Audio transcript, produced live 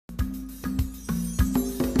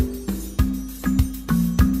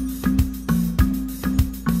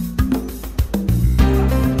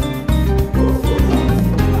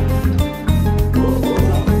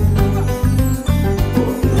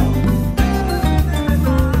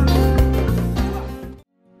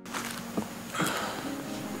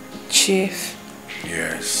Chief.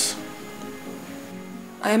 Yes.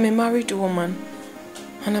 I am a married woman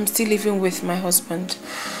and I'm still living with my husband.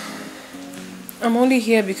 I'm only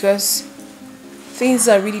here because things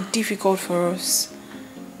are really difficult for us.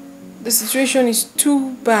 The situation is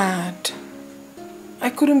too bad. I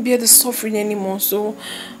couldn't bear the suffering anymore, so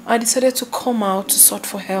I decided to come out to sort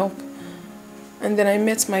for help. And then I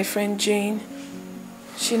met my friend Jane.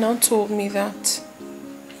 She now told me that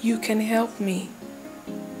you can help me.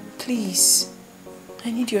 Please,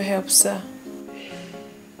 I need your help, sir.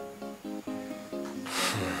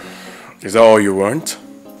 Is that all you want?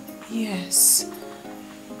 Yes.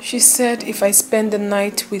 She said if I spend the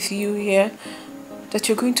night with you here, that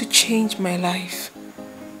you're going to change my life.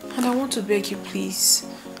 And I want to beg you, please.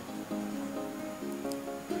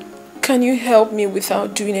 Can you help me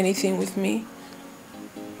without doing anything with me?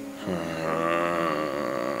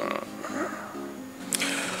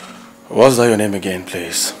 What's that your name again,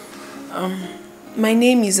 please? My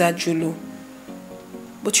name is Ajulu.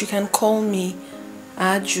 But you can call me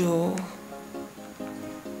Aju.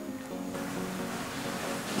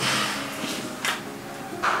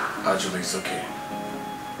 Ajulu, it's okay.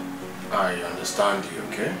 I understand you,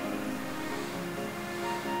 okay?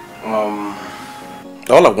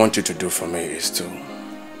 All I want you to do for me is to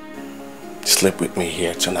sleep with me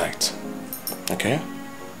here tonight, okay?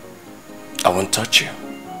 I won't touch you,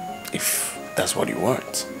 if that's what you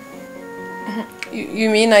want. You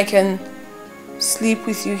mean I can sleep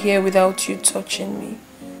with you here without you touching me?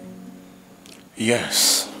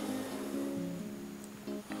 Yes.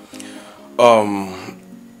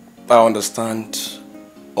 I understand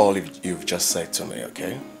all you've just said to me,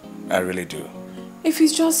 okay? I really do. If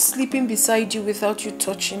he's just sleeping beside you without you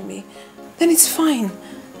touching me, then it's fine.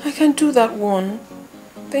 I can do that one.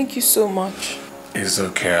 Thank you so much. It's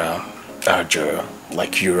okay, Arjo,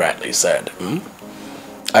 like you rightly said.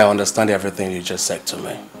 I understand everything you just said to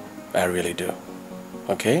me. I really do.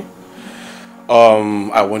 Okay?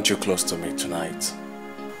 I want you close to me tonight.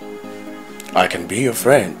 I can be your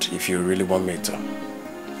friend if you really want me to.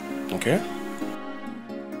 Okay?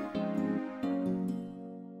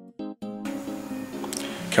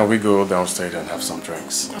 Can we go downstairs and have some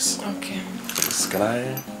drinks? Okay. Please, can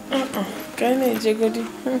I?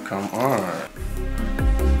 Come on.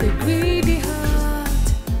 The greedy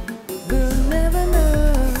heart will never know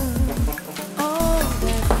all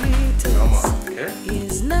that glitters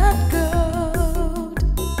is not gold.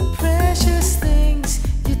 Precious things,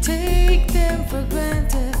 you take them for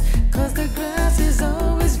granted, 'cause the grass is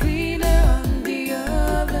always greener on the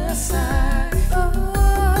other side.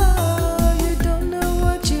 Oh, you don't know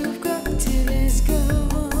what you've got till it's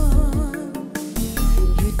gone.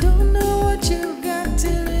 You don't know what you've got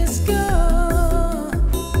till it's gone.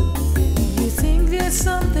 You think there's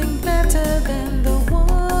something better than the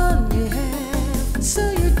one you have, so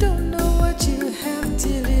you don't know what you have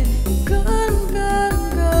till it's gone, gone,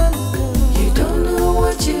 gone, gone. You don't know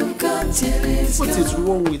what you've got till it's gone. What is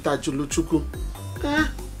wrong with Ajuluchuku?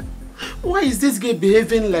 Why is this guy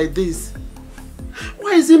behaving like this?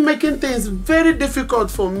 Why is he making things very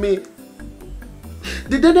difficult for me?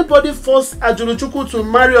 Did anybody force Ajuluchuku to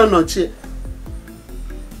marry Onoche?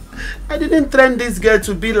 I didn't train this girl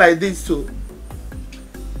to be like this, so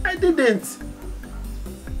I didn't.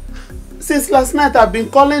 Since last night I've been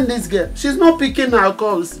calling this girl. She's not picking her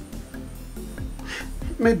calls.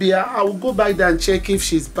 Maybe I will go back there and check if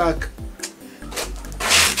she's back.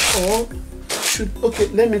 Or okay,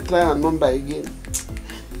 let me try her number again.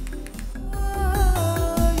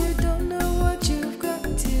 You don't know what you've got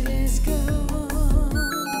till it's gone.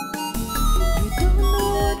 You don't know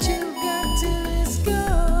what you've got till it's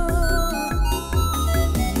gone.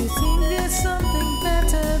 You think there's something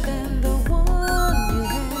better than the one you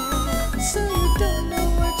have, so you don't know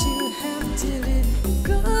what you have till it's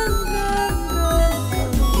gone, gone, gone,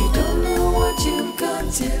 gone. You don't know what you've got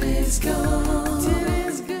till it's gone, till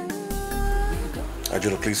it's gone.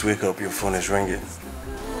 Ajula, please wake up. Your phone is ringing.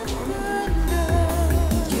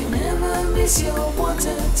 You never miss your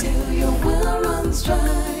water till your well runs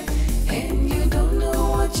dry, and you don't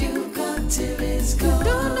know what you've got till it's gone.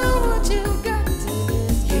 Don't know what you've got till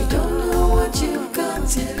it's gone. You don't know what you've got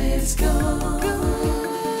till it's gone.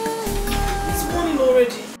 It's morning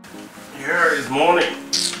already. Yeah, it's morning.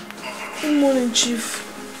 Good morning, Chief.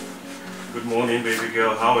 Good morning, baby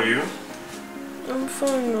girl. How are you? I'm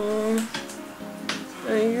fine, no.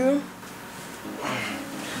 And you?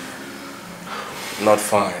 Not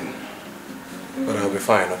fine. But I'll be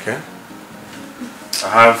fine, okay? I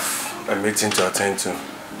have a meeting to attend to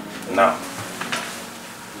now.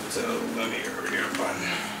 So let me hurry up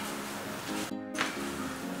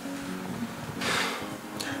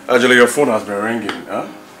Angela, your phone has been ringing, huh?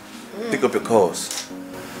 Pick up your calls.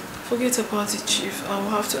 Forget about it, Chief. I will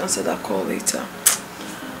have to answer that call later.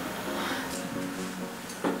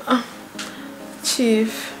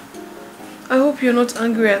 Chief, I hope you're not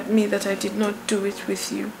angry at me that I did not do it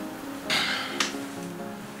with you.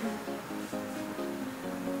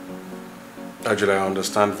 Angela, I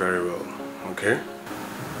understand very well, okay?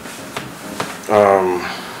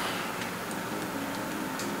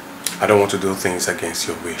 I don't want to do things against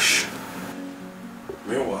your wish.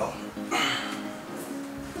 Meanwhile,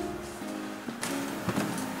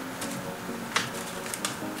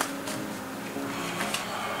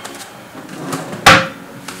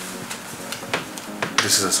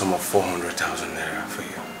 this is a sum of 400,000 naira for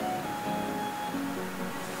you.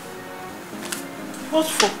 What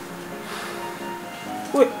for?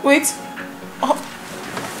 Wait.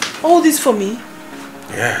 All this for me?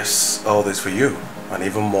 Yes, all this for you, and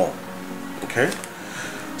even more. Okay?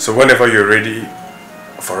 So whenever you're ready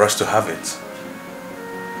for us to have it,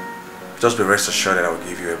 just be rest assured that I will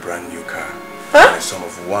give you a brand new car. Huh? And a sum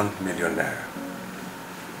of 1 million naira.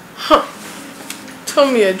 Huh.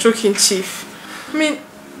 Tell me you're joking, Chief. I mean,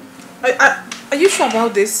 are you sure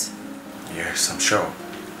about this? Yes, I'm sure.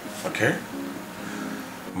 Okay?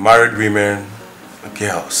 Married women,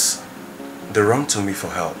 girls, they run to me for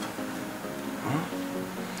help.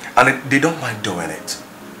 And they don't mind doing it.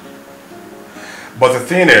 But the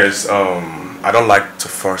thing is, I don't like to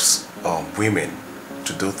force women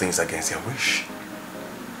to do things against their wish.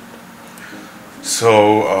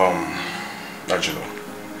 So, Angelo,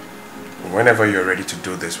 whenever you're ready to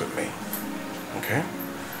do this with me, okay?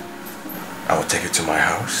 I will take you to my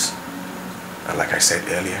house. And like I said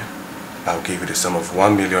earlier, I'll give you the sum of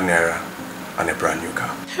 1 million naira and a brand new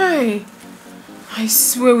car. Hey, I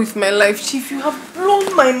swear with my life, Chief, you have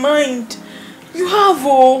blown my mind. You have,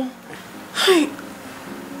 oh.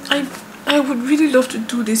 I would really love to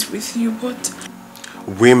do this with you, but...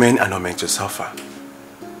 Women are not meant to suffer.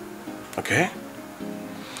 Okay?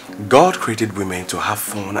 God created women to have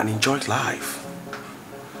fun and enjoy life.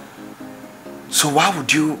 So why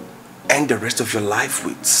would you end the rest of your life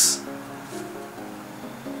with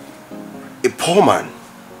a poor man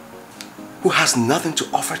who has nothing to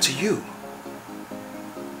offer to you?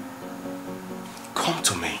 Come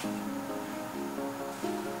to me.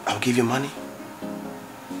 I'll give you money,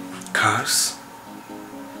 cars,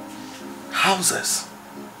 houses.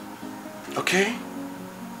 Okay?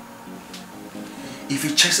 If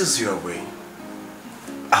he chases you away,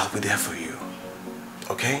 I'll be there for you.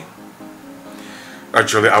 Okay?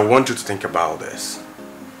 Actually, I want you to think about this.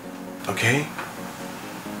 Okay?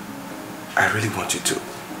 I really want you to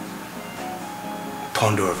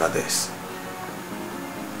ponder over this.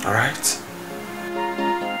 Alright?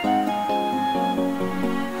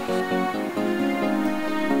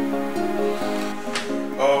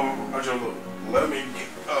 Angelo, let me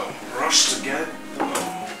rush to get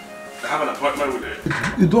I have an appointment with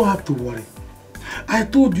it. You don't have to worry. I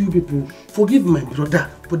told you people, forgive my brother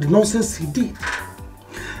for the nonsense he did.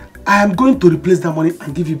 I am going to replace that money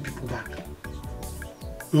and give you people back.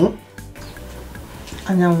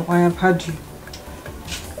 Anyanwu, I have heard you.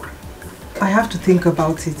 I have to think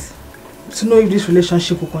about it to know if this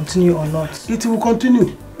relationship will continue or not. It will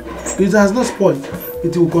continue. It has not spoiled.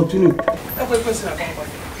 It will continue.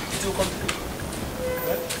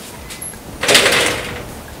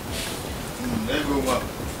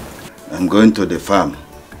 I'm going to the farm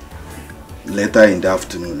later in the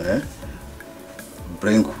afternoon.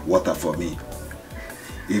 Bring water for me.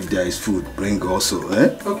 If there is food, bring also.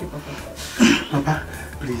 Okay, Papa. Papa,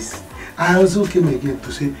 please. I also came again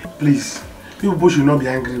to say, please, you both should not be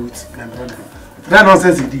angry with my brother. That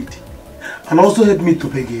nonsense he did. And also help me to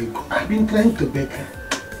beg Etiko. I've been trying to beg her.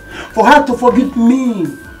 For her to forgive me.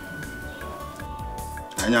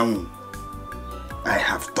 Anyanwu, I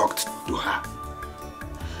have talked to her.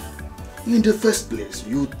 In the first place,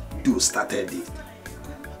 you two started it.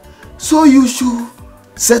 So you should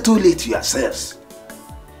settle it yourselves.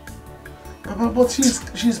 Papa, but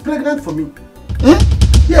she's pregnant for me.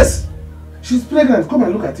 Yes, she's pregnant. Come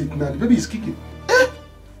and look at it now. The baby is kicking.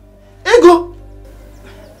 Ego!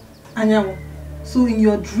 Anyanwu, so in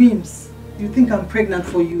your dreams, you think I'm pregnant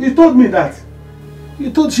for you? He told me that.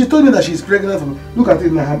 She told me that she's pregnant for me. Look at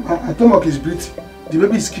it now. Her stomach is breathing. The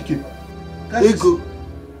baby is kicking. Ego,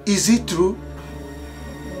 is it true?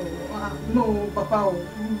 No, Papa.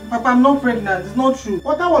 Papa, I'm not pregnant. It's not true.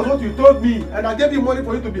 But that was what you told me, and I gave you money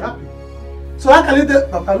for you to be happy. So how can you tell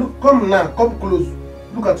Papa, look, come now, come close.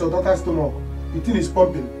 Look at your daughter's stomach. The thing is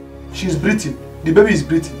pumping. She's breathing. The baby is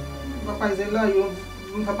breathing. Papa is a lie.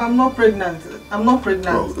 Papa, I'm not pregnant. I'm not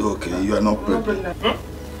pregnant. Oh, okay, you are not pregnant.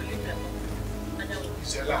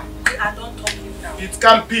 It's a lie. I don't talk you now. It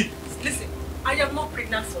can't be. Listen, I am not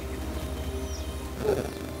pregnant for you.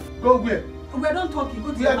 Go where? We are not talking.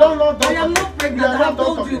 Go to We your are house. not I am not pregnant. I have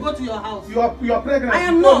told you, go to your house. You are pregnant. I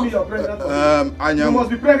am you not. Told me you're pregnant. You must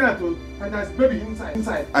be pregnant too. And there's baby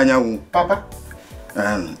inside. Anyanwu. Papa.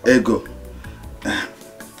 Ego.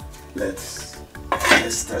 Let's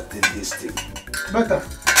straighten this thing. Better.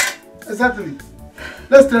 Exactly.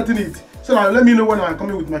 Let's straighten it. So now let me know when I'm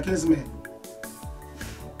coming with my kinsman.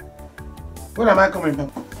 When am I coming back?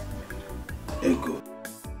 Ego.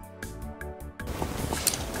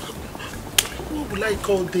 What will I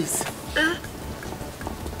call this? Eh?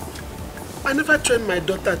 I never trained my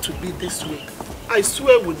daughter to be this way. I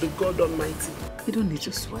swear with the God Almighty. You don't need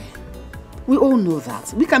to swear. We all know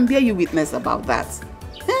that. We can bear you witness about that.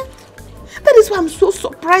 Eh? That is why I'm so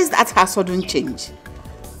surprised at her sudden change.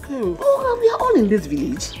 Oh, we are all in this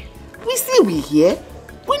village. We here.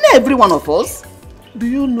 We know every one of us. Do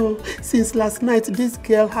you know, since last night, this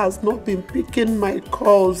girl has not been picking my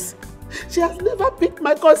calls. She has never picked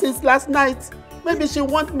my calls since last night. Maybe she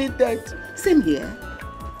wants me dead. Same here.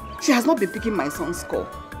 She has not been picking my son's call.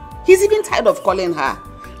 He's even tired of calling her.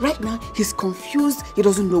 Right now, he's confused. He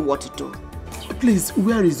doesn't know what to do. Please,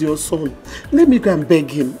 where is your son? Let me go and beg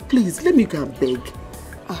him. Please, let me go and beg.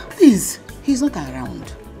 Please. He's not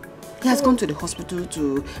around. He has gone to the hospital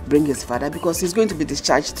to bring his father because he's going to be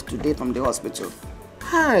discharged today from the hospital.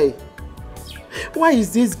 Hi. Why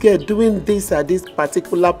is this girl doing this at this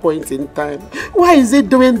particular point in time? Why is he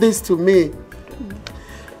doing this to me?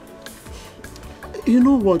 You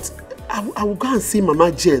know what? I will go and see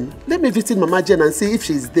Mama Jane. Let me visit Mama Jane and see if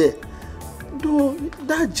she's there. Though,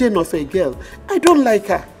 that Jane of a girl, I don't like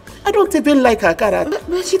her. I don't even like her character.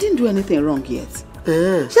 But she didn't do anything wrong yet. She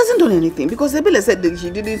hasn't done anything because Ebele said that she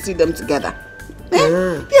didn't see them together.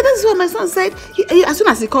 Yeah, that's what my son said. As soon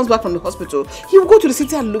as he comes back from the hospital, he will go to the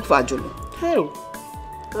city and look for Ajolo. Hell,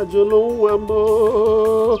 Ajolo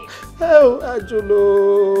Wambo. Hell,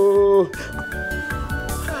 Ajolo.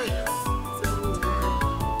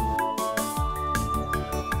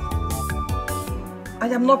 I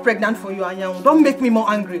am not pregnant for you, Anyanwu. Don't make me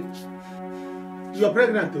more angry. You are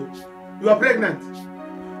pregnant, though. You are pregnant.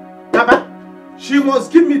 Papa, she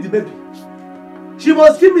must give me the baby. She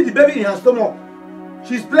must give me the baby in her stomach.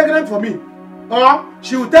 She's pregnant for me. Or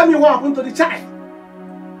she will tell me what happened to the child.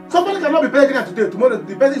 Somebody cannot be pregnant today. Tomorrow,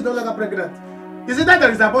 the baby is no longer pregnant. Is it that there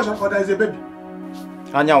is abortion or there is a baby?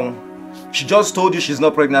 Anyanwu, she just told you she's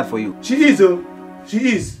not pregnant for you. She is, oh.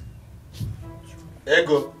 She is.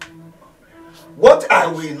 Ego. What I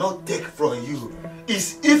will not take from you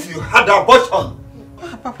is if you had abortion.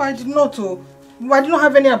 Papa, I did not. I did not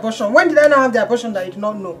have any abortion. When did I not have the abortion that I did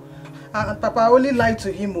not know? And Papa, I only lied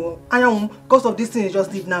to him. Anyanwu, because of this thing he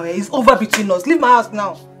just did now. It's over between us. Leave my house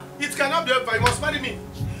now. It cannot be over. You must marry me.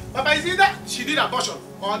 Papa, is it that she did abortion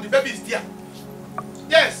or the baby is there?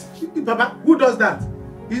 Yes. Papa, who does that?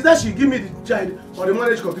 Is that she give me the child or the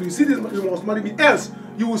marriage contract? You see this, you must marry me. Else,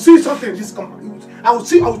 you will see something in this company. I will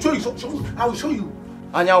show you. I will show you.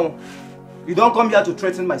 Anyanwu, you don't come here to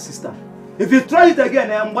threaten my sister. If you try it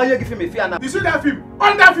again, why you give him a fear now? You see that film?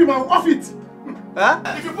 On that film, I will off it. Huh?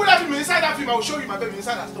 If you put that film inside that film, I will show you my baby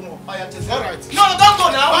inside that stomach. Alright. No, don't go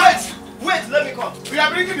now. Wait, let me come. We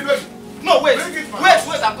are bringing the baby. No, wait. Bring it,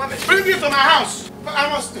 Wait, I'm coming. Bring it to my house. I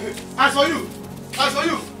must. As for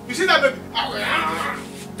you, you see that baby?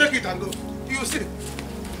 Take it and go. You will see.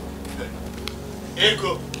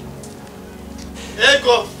 Ego.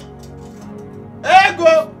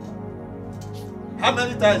 How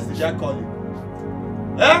many times did I call you?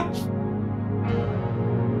 Eh?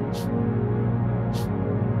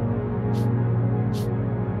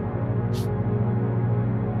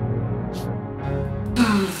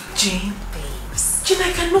 Jane, babes. Jane,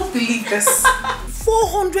 I cannot believe this.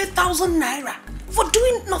 400,000 naira for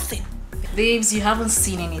doing nothing. Babes, you haven't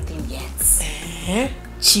seen anything yet.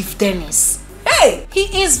 Chief Dennis. Hey!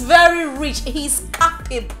 He is very rich. He's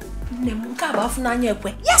capable.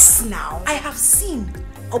 Yes, now. I have seen.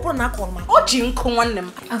 And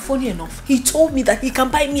funny enough, he told me that he can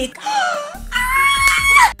buy me a car.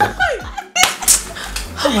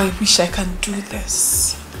 How I wish I can do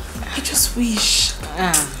this. I just wish.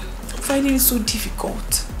 I'm finding it so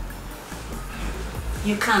difficult.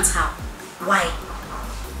 You can't how? Why?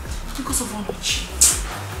 Because of Onochi.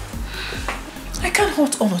 I can't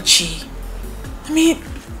hurt Onochi. I mean,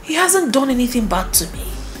 he hasn't done anything bad to me.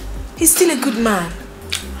 He's still a good man.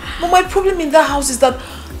 But my problem in that house is that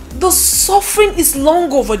the suffering is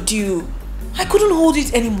long overdue. I couldn't hold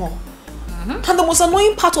it anymore. And the most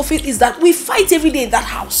annoying part of it is that we fight every day in that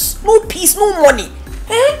house. No peace, no money.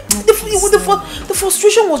 The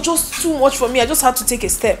frustration was just too much for me. I just had to take a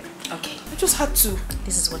step. Okay. I just had to.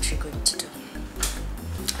 This is what you're going to do.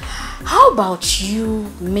 How about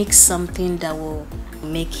you make something that will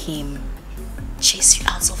make him chase you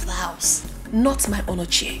out of the house? Not my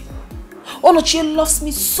Onochie. Onochie loves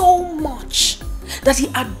me so much that he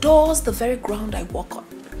adores the very ground I walk on.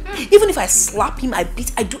 Even if I slap him, I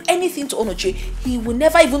beat, I do anything to Onochie, he will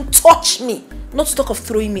never even touch me. Not to talk of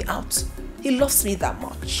throwing me out. He loves me that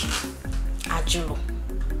much. Ajulu.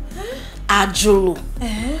 Ajulu.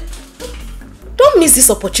 Don't miss this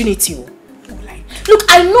opportunity. Look,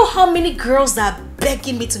 I know how many girls that are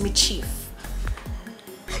begging me to meet Chief.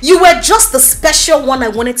 You were just the special one I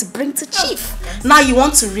wanted to bring to Chief. Now you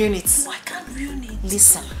want to ruin it. I can't ruin it.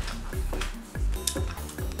 Listen.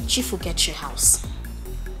 Chief will get you a house.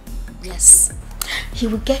 Yes. He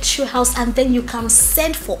will get you a house and then you can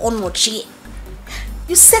send for Onochie.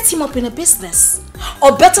 You set him up in a business.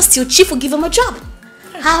 Or better still, Chief will give him a job.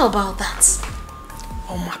 How about that?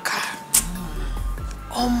 Omaka.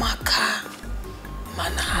 Omaka.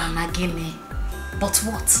 Mana gimme. But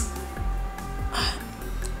what?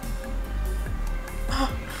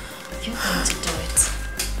 You're going to do it.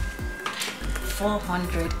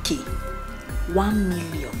 400K. 1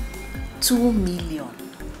 million. 2 million.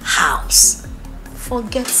 House.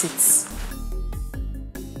 Forget it.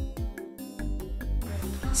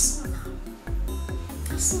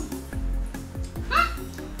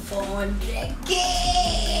 400K.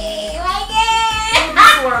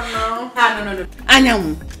 No.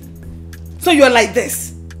 Anyamu. So you're like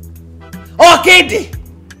this? Okay.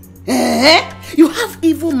 You have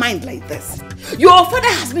evil mind like this. Your father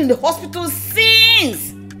has been in the hospital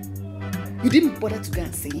since. You didn't bother to go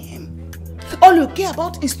and see him. All you care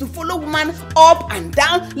about is to follow woman up and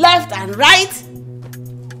down, left and right.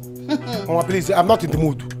 Mama, please, I'm not in the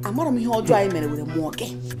mood.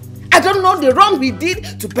 I don't know the wrong we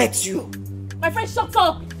did to bet you. My friend, shut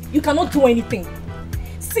up. You cannot do anything.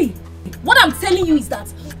 See, what I'm telling you is that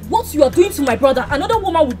what you are doing to my brother, another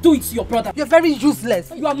woman will do it to your brother. You're very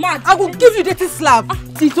useless. You are mad. I will give you dating slap.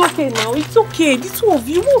 It's okay now. It's okay. The two of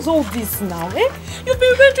you, what's all this now? You've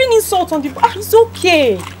been rendering insult on the... it's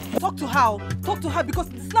okay. Talk to her. Talk to her because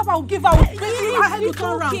the slap I will give her will make her head to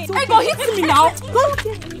turn around. Hey, go hit me now.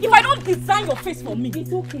 If I don't design your face for me,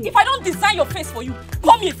 it's okay. If I don't design your face for you,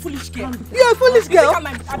 call me a foolish girl. You're a foolish girl. Calm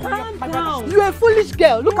down. You're a foolish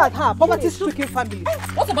girl. Look at her. Poverty-stricken family.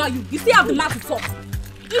 What about you? You still have the mouth to talk.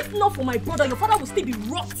 If not for my brother, your father will still be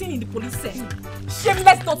rotting in the police cell.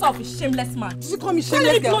 Shameless daughter of a shameless man. Did you call me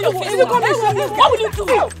shameless girl? Did you call me shameless girl? What will you do?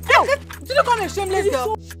 Did you call me a shameless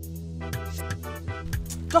girl?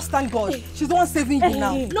 Just thank God. She's the one saving you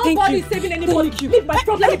now. Nobody is saving anybody. Leave my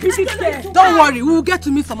problem in peace there. Don't worry, we will get to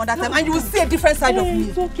meet some other time and you will see a different side of me.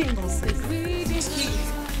 It's okay.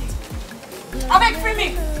 I'll make free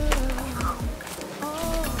me.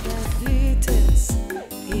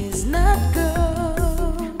 Is not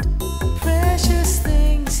gold. Precious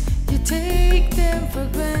things, you take them for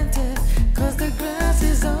granted. Cause the grass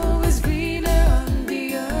is always greener on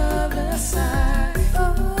the other side.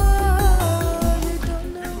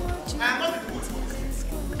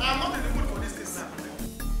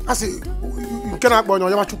 I say, you cannot buy your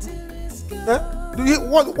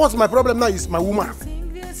what's my problem now is my woman.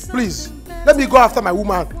 Please, let me go after my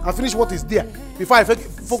woman and finish what is there before I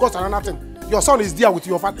focus on another thing. Your son is there with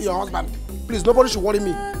your husband. Please, nobody should worry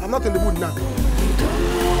me. I'm not in the mood now. You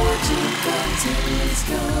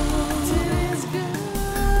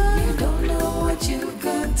don't know what you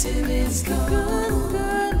got till it's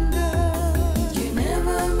gone. You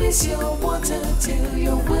never miss your water till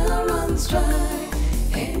your well runs dry.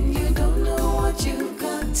 And you don't know what you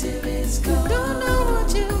got till it's gone. Don't know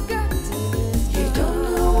what you got till it's gone. You don't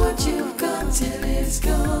know what you got till it's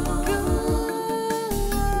gone.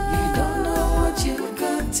 You don't know what you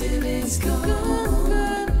got till it's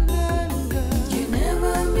gone. You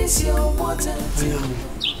never miss your water till.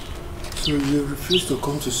 So you refuse to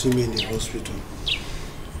come to see me in the hospital?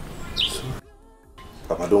 Sorry.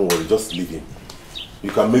 Papa, don't worry, just leave him.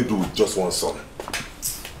 You can make do with just one son.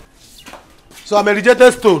 So I'm a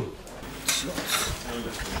rejected stone.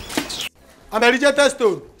 I'm a rejected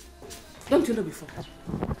stone. Don't you know before?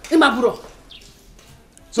 Imaburo.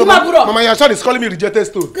 So Mama, your son is calling me rejected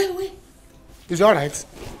stone. Go away. Is it alright?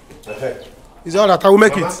 Is it alright? I will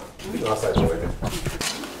make it.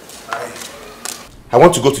 I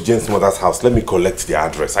want to go to Jane's mother's house. Let me collect the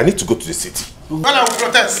address. I need to go to the city. When I will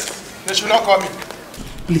protest, they should not call me.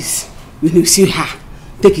 Please, when you see her,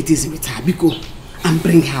 take it easy with her, Biko, and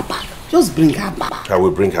bring her back. Just bring her back. I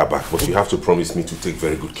will bring her back, but you have to promise me to take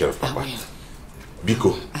very good care of Papa.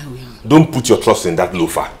 Biko, I will. don't put your trust in that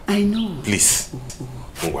loafer. I know. Please.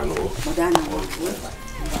 You don't know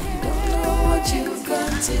what you've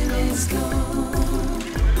got till it's gone.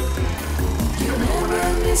 You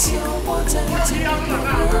never miss your water till your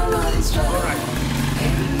well runs dry.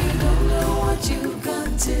 And you don't know what you've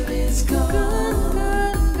got till it's gone.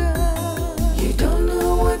 You don't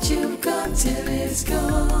know what you've got till it's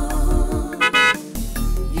gone.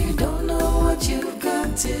 You don't know what you've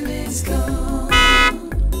got till it's gone.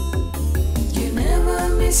 You never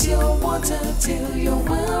miss your water till your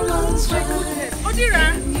well runs dry.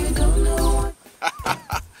 And you don't know what.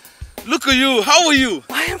 Look at you, how are you?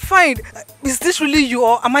 I am fine. Is this really you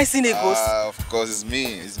or am I seeing a ghost? Of course, it's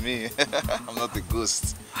me. I'm not a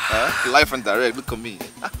ghost. Life and direct, look at me.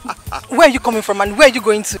 Where are you coming from and where are you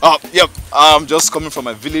going to? Yep, I'm just coming from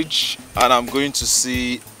my village and I'm going to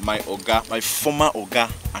see my Oga, my former Oga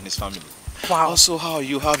and his family. Wow. Also, how are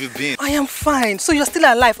you? How have you been? I am fine. So you're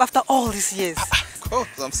still alive after all these years? Of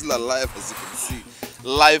course, I'm still alive, as you can see.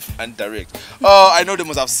 Live and direct. I know they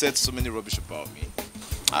must have said so many rubbish about me.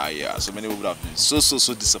 Yeah, so many people have been so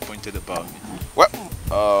disappointed about me. Well,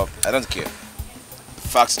 I don't care. The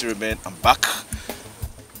facts still remain, I'm back.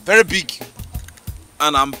 Very big.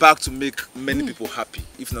 And I'm back to make many people happy,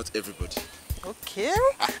 if not everybody. Okay.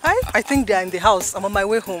 I think they're in the house. I'm on my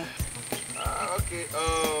way home. Okay,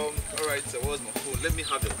 alright, so where's my phone? Let me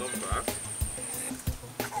have your number.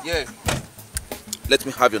 Yeah. Let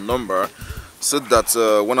me have your number so that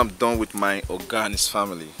when I'm done with my Oga and his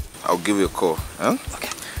family, I'll give you a call. Huh? Okay.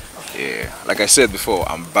 Yeah, like I said before,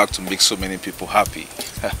 I'm back to make so many people happy.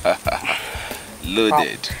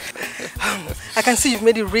 Loaded. I can see you've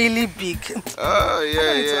made it really big. Oh,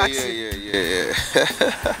 yeah.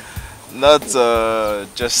 Not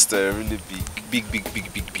just really big.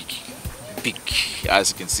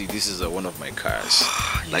 As you can see, this is one of my cars.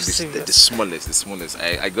 Like this, the smallest.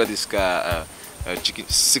 I got this car,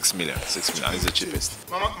 6 million. It's the cheapest.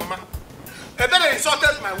 Mama. And then I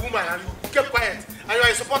insulted my woman and you kept quiet. And you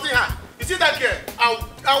are supporting her. You see that girl?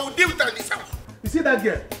 I will deal with her in this house. You see that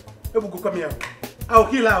girl? Ebuko, come here. I will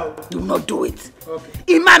kill her. Do not do it.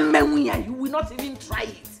 Okay. Imam Menwiya, you will not even try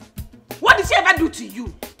it. What did she ever do to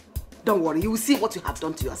you? Don't worry, you will see what you have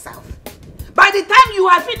done to yourself. By the time you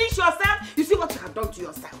have finished yourself, you see what you have done to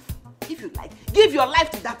yourself. If you like, give your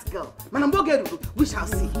life to that girl. Manambogeru, we shall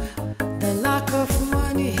see. The lack of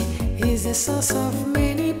money is the source of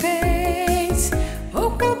many pains.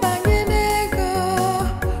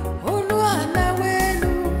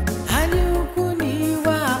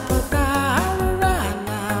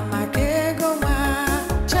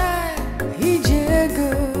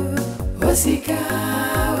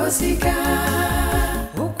 Osika,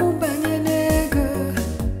 ukubanyenego,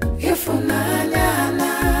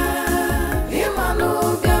 ifunanyana,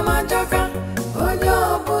 imanu biamajoka,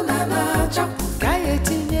 onyobu nanacho, kaye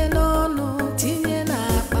tinye nono, tinye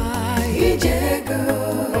napa, ijego,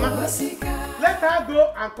 osika. Let her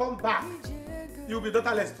go and come back. You'll be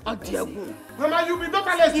daughterless. Oh dear God. Mama, you'll be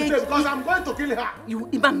daughterless today because I'm going to kill her. You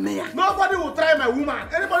Imam Mayor. Nobody will try my woman.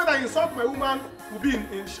 Anybody that insults my woman will be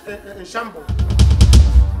in shambles.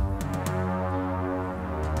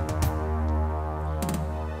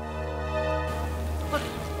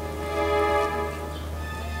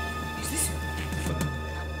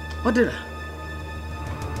 What did I?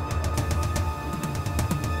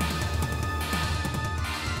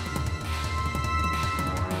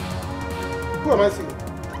 Who am I seeing?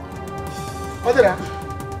 What did I?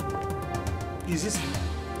 Is this you?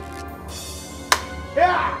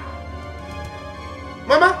 Yeah!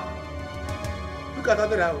 Mama! Look at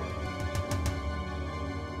that house.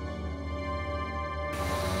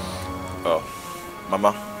 Oh,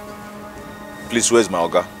 Mama. Please, where's my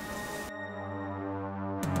Oga?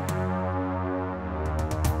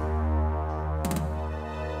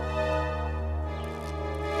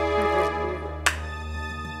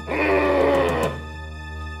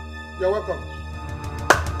 You're welcome.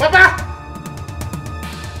 Papa!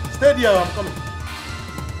 Stay there, I'm coming.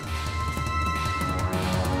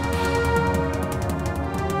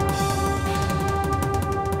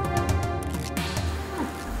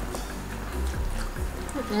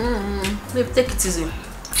 Babe, take it easy.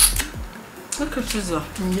 Take it easy.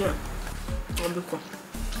 Yeah.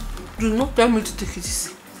 Do not tell me to take it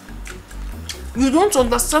easy. You don't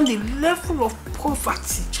understand the level of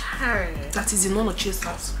poverty that is in Onoche's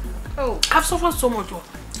house. Oh, I've suffered so much.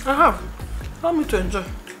 I have. Allow me to enjoy.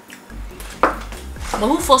 But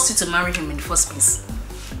who forced you to marry him in the first place?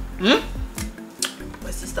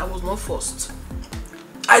 My sister was not forced.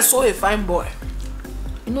 I saw a fine boy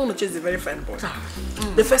You know Onochie is a very fine boy.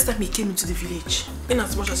 The first time he came into the village, in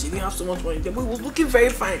as much as he didn't have so much money, the boy was looking very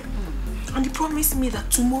fine. And he promised me that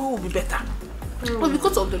tomorrow will be better. But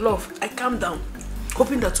because of the love, I calmed down,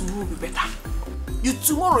 hoping that tomorrow will be better.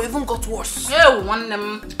 Tomorrow even got worse.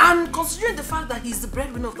 And considering the fact that he's the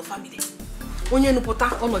breadwinner of the family,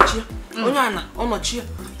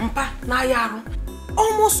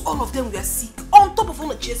 almost all of them were sick on top of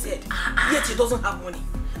Onochie's head. Yet he doesn't have money.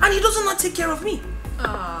 And he doesn't not take care of me.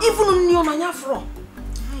 Even on from.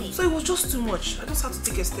 So it was just too much. I just had to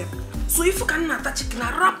take a step. So if you can attach chicken, I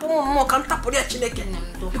wrap on more can tap on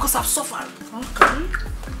because I've suffered. Okay.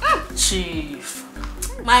 Chief.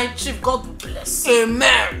 My chief, God will bless.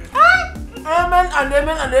 Amen. Amen and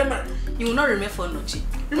amen and amen. You will not remain for Onochie.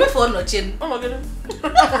 Remain for Onochie. Oh my goodness.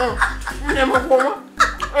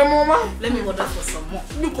 Let me order for some more.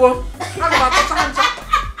 You go.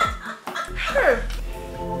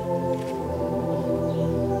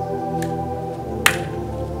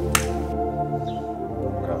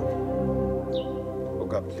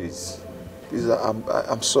 Please,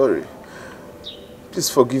 I'm sorry. Please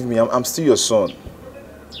forgive me. I'm still your son.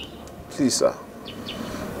 Please, sir.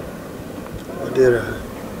 Odera,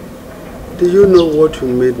 do you know what you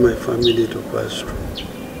made my family to pass through?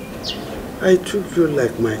 I took you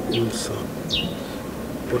like my own son,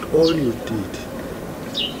 but all you did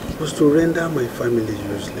was to render my family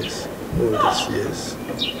useless all these years.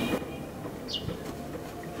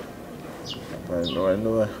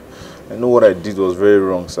 I know what I did was very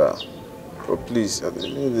wrong, sir. But please,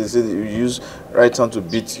 they say you use right hand to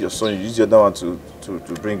beat your son, you use your other one to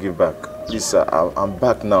bring him back. Please, sir, I'm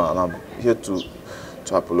back now and I'm here to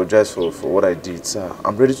apologize for what I did, sir.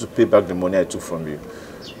 I'm ready to pay back the money I took from you.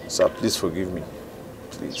 Sir, please forgive me.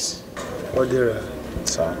 Please. Odera,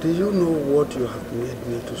 sir, do you know what you have made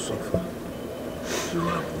me to suffer? You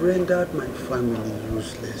have rendered my family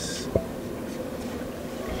useless.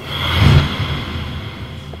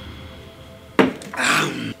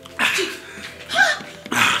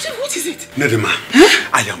 Chief, what is it? Nedima, huh?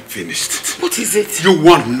 I am finished. What is it? You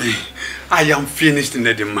want me. I am finished,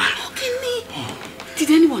 Nedima. Oh. Did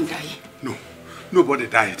anyone die? No, nobody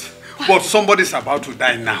died. But somebody's about to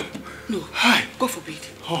die now. No, God forbid.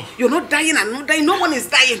 You're not dying, I'm not dying, no one is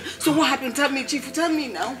dying. So what happened? Tell me, Chief, tell me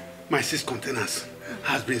now. My 6 containers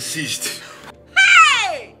has been seized.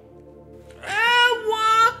 Hey!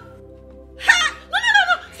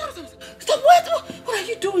 Stop, what are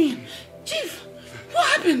you doing? Chief, what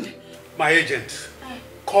happened? My agent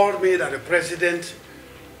called me that the president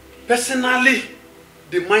personally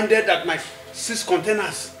demanded that my 6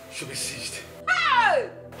 containers should be seized. Hey!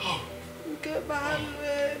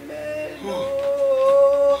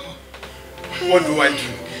 What do I do?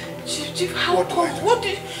 Chief, how come?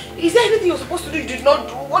 Is there anything you're supposed to do you did not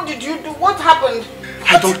do? What did you do? What happened?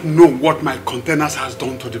 I don't know what my containers has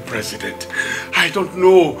done to the president. I don't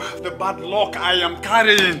know the bad luck I am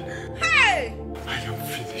carrying. Hey! I am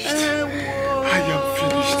finished. I am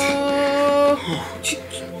finished.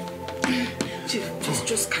 Chief,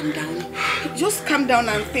 just calm down. Just calm down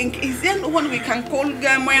and think. Is there no one we can call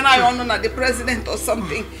when I honor the president or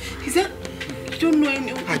something? Is there? You don't know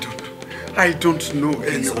anyone? I don't know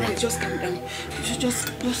anyone. Okay, just calm down.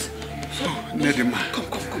 Just. Nedima.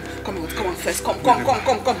 Come on first. Come.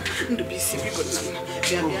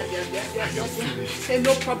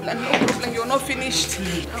 No problem. You're not finished. No.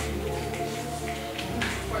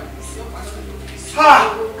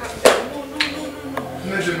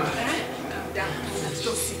 Nedima.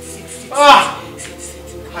 Just sit. Sit. I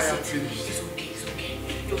am finished. It's okay.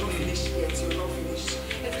 You're not finished yet.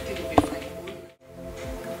 Everything will be fine.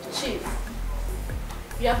 Chief,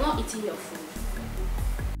 you have not eaten your food.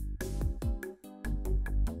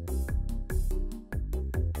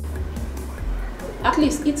 At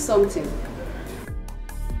least eat something.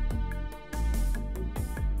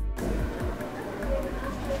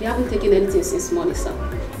 You haven't taken anything since morning, sir.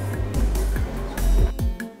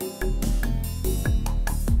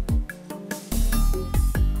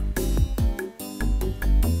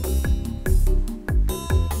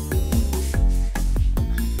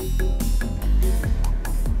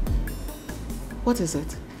 What is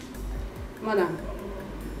it? Madam,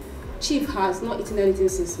 Chief has not eaten anything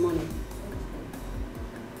since morning.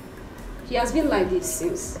 He has been like this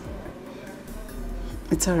since.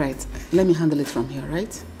 It's all right. Let me handle it from here,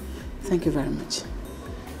 right? Thank you very much.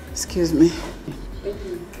 Excuse me. Thank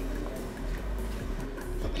you.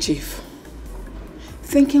 Chief,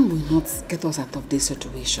 thinking will not get us out of this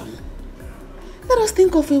situation. Let us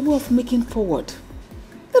think of a way of making forward.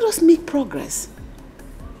 Let us make progress.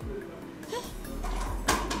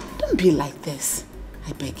 Don't be like this.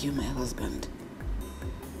 I beg you, my husband.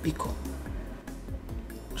 Biko.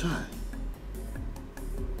 Chai.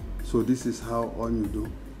 So this is how Onyudo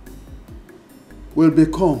will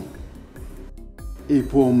become a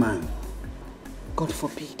poor man. God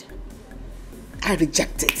forbid. I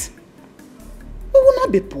reject it. We will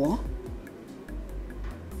not be poor.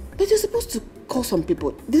 But you're supposed to call some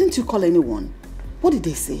people. Didn't you call anyone? What did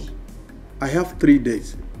they say? I have 3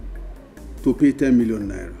 days to pay 10 million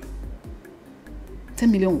naira.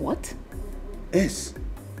 10 million what? Yes.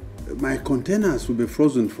 My containers will be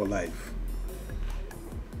frozen for life.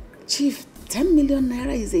 Chief, 10 million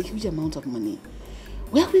naira is a huge amount of money.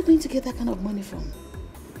 Where are we going to get that kind of money from?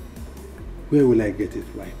 Where will I get it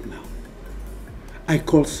right now? I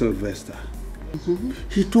called Sylvester.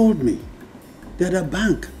 He told me that a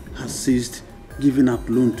bank has ceased giving out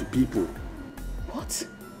loan to people. What?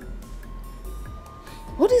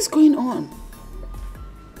 What is going on?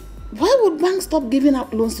 Why would banks stop giving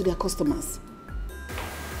out loans to their customers?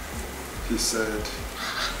 He said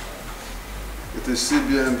it is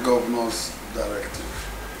CBN governor's directive.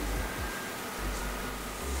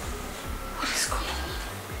 What is going on?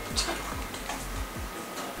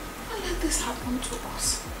 Why let this happen to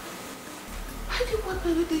us? Why do you want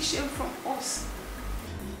validation from us?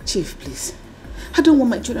 Chief, please. I don't want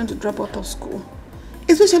my children to drop out of school.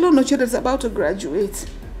 Especially when no children is about to graduate.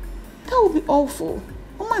 That would be awful.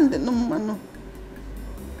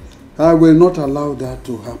 I will not allow that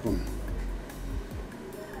to happen.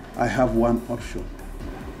 I have one option.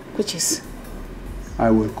 Which is? I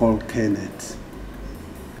will call Kenneth.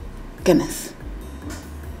 Kenneth?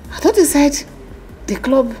 I thought he said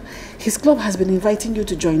his club has been inviting you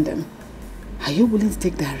to join them. Are you willing to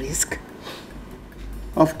take that risk?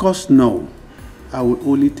 Of course no. I will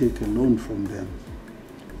only take a loan from them.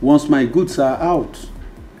 Once my goods are out,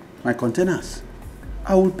 my containers,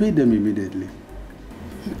 I will pay them immediately.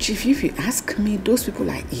 Chief, if you ask me, those people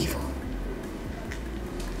are evil.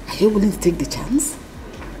 Are you willing to take the chance?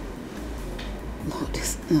 No.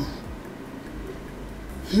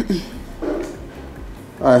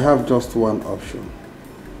 I have just one option.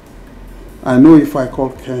 I know if I call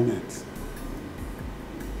Kenneth,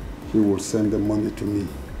 he will send the money to me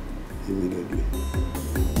immediately.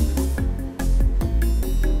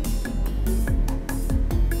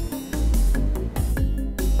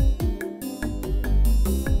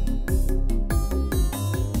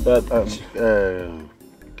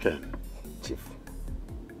 Ken. Chief.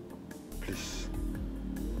 Please.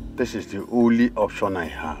 This is the only option I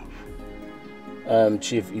have.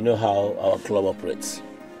 Chief, you know how our club operates.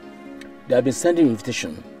 They have been sending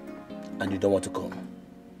invitation and you don't want to come.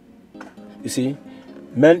 You see,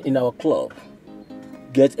 men in our club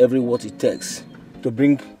get every what it takes to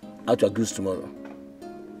bring out your goods tomorrow.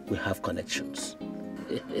 We have connections.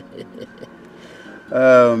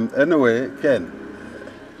 Anyway, Ken,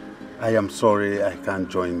 I am sorry I can't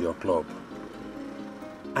join your club.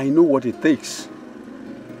 I know what it takes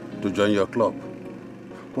to join your club.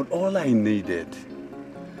 But all I needed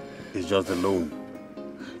is just a loan.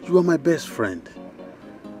 You are my best friend.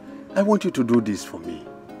 I want you to do this for me.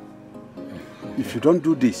 If you don't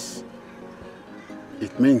do this,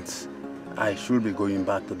 it means I should be going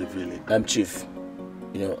back to the village. Chief,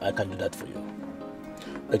 you know, I can do that for you.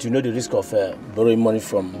 But you know the risk of borrowing money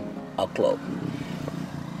from our club.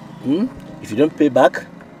 If you don't pay back,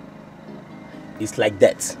 it's like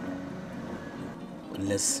that.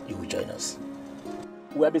 Unless you will join us.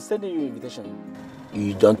 We have been sending you an invitation.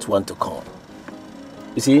 You don't want to come.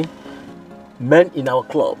 You see, men in our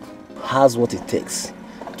club has what it takes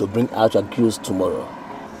to bring out your goods tomorrow.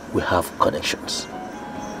 We have connections.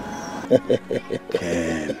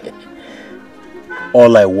 Ken,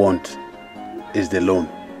 all I want is the loan.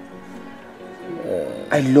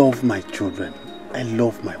 I love my children. I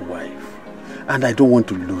love my wife. And I don't want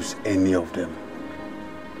to lose any of them.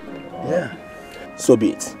 Yeah. So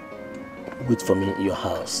be it. Wait for me in your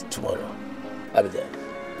house tomorrow. I'll be there.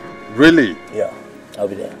 Really? Yeah, I'll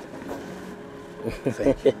be there.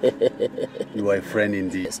 Thank you. You are a friend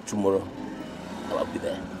indeed. Yes, tomorrow I'll be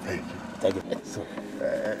there. Thank you. Thank you. So,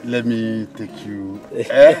 let me take you.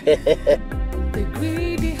 The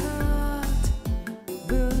greedy heart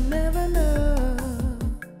will never know.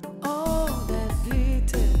 All that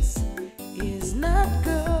glitters is not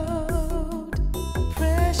gold.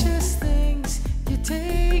 Precious things, you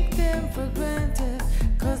take them for granted.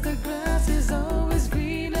 'Cause the grass is always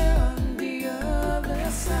greener on the other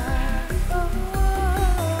side. Oh,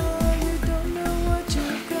 you don't know what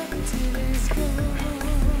you've got till it's gone.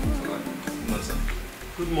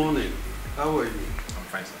 Good morning. How are you? I'm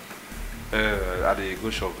fine, sir. At the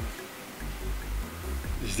good shop.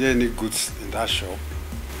 Is there any goods in that shop?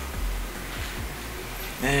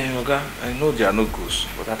 Oga, I know there are no ghosts,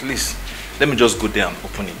 but at least let me just go there and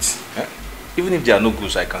open it. Eh? Even if there are no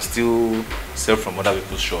ghosts, I can still sell from other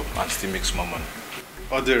people's shop and still make small money.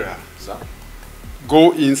 Odera, sir,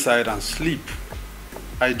 go inside and sleep.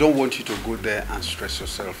 I don't want you to go there and stress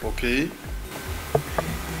yourself, okay?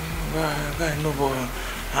 I know, but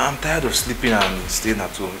I'm tired of sleeping and staying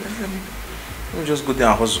at home. Let me just go there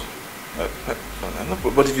and hustle.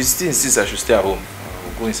 But if you still insist I should stay at home,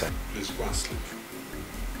 I'll go inside. Please go and sleep.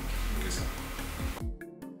 Okay, sir.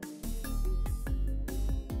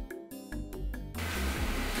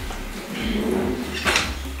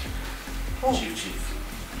 Oh.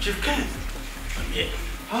 Chief Ken. I'm here.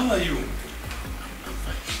 How are you? I'm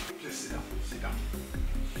fine. Please sit down. Sit down.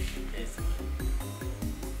 Yes.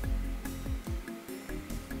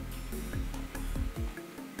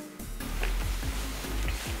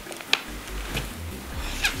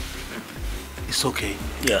 It's okay.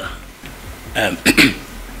 Yeah.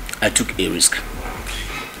 I took a risk.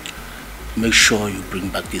 Make sure you bring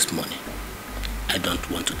back this money. I don't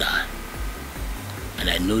want to die. And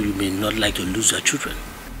I know you may not like to lose your children.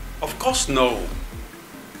 Of course no.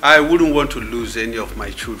 I wouldn't want to lose any of my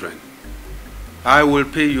children. I will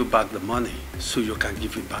pay you back the money so you can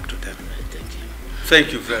give it back to them. Thank you.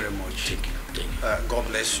 Thank you very much. Thank you. Thank you. God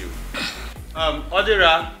bless you.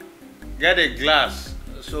 Odira, get a glass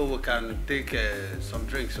so we can take some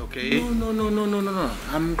drinks, okay? No.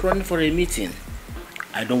 I'm running for a meeting.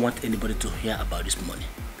 I don't want anybody to hear about this money.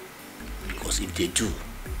 Because if they do,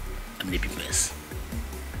 I may be mess.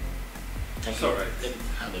 It's all right. Let me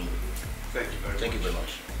have a move. Thank you very much. Thank you very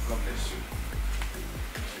much. God bless you.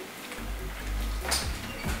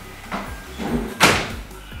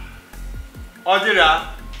 Odira,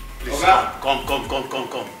 please come.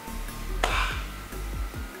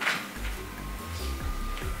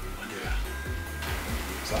 Odira.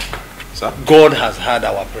 Sir? God has heard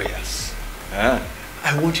our prayers. Yeah.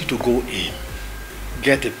 I want you to go in,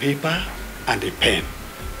 get a paper and a pen.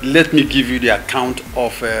 Let me give you the account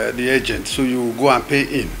of the agent so you go and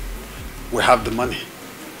pay in. We have the money.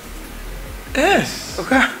 Yes.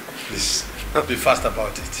 Okay. Please, be fast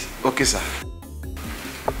about it. Okay, sir.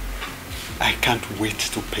 I can't wait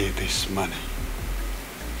to pay this money.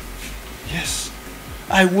 Yes,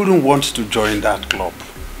 I wouldn't want to join that club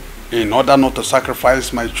in order not to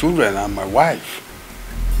sacrifice my children and my wife.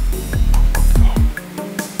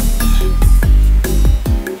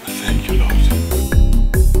 Thank you, Lord.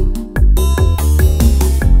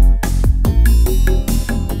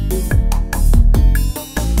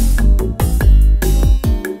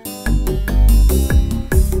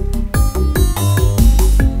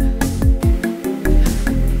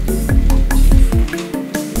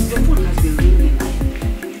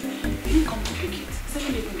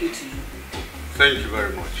 Thank you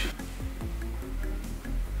very much.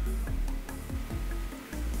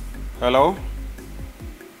 Hello?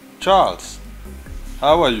 Charles,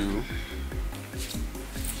 how are you?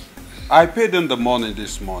 I paid in the money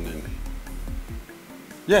this morning.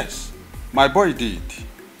 Yes, my boy did.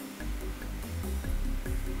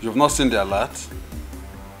 You've not seen the alert?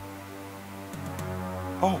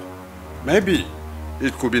 Oh, maybe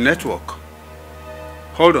it could be network.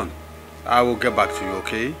 Hold on, I will get back to you,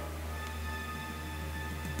 okay?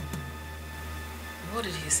 What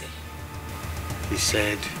did he say? He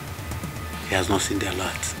said he has not seen the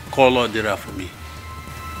alert. Call Odira for me.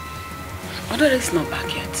 Odira is not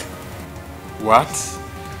back yet. What?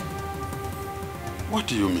 What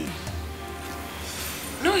do you mean?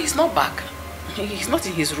 No, he's not back. He's not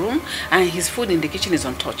in his room and his food in the kitchen is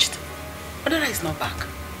untouched. Odira is not back.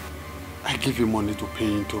 I give you money to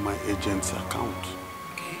pay into my agent's account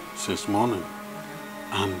since morning.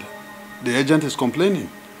 And the agent is complaining.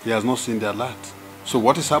 He has not seen the alert. So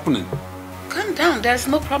what is happening? Calm down, there's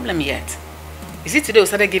no problem yet. Is it today we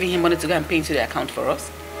started giving him money to go and pay into the account for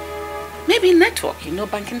us? Maybe network,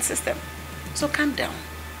 banking system. So calm down.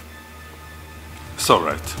 It's all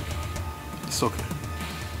right. It's okay.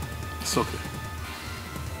 It's okay.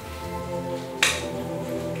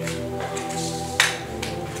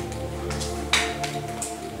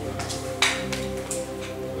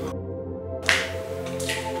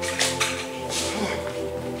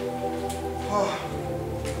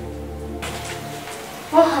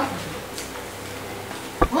 What happened?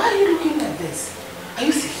 Why are you looking like this? Are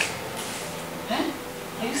you sick? Eh?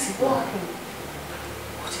 Are you sick? What happened?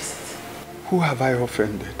 What is it? Who have I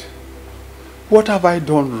offended? What have I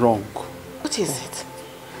done wrong? What is it?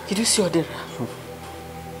 Did you see Odira?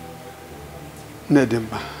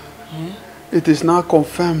 Nedima, it is now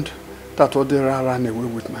confirmed that Odira ran away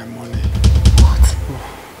with my money. What?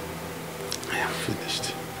 I am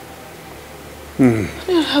finished.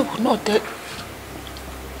 I will not dare.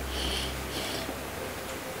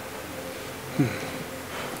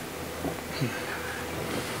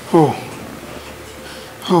 Oh.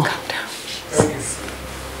 Calm down.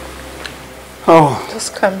 Oh.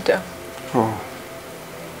 Just calm down. Oh.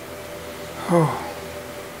 Oh.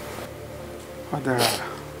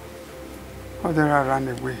 Odera ran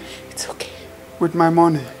away. It's okay. With my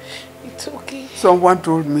money. It's okay. Someone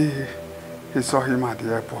told me he saw him at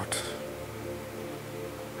the airport.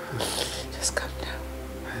 Just calm down.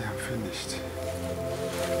 I am finished.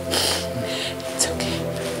 It's okay.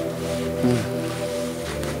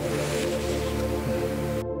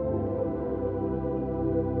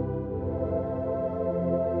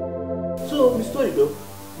 So, Mr. Ido,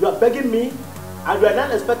 you are begging me and you are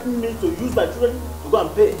not expecting me to use my children to go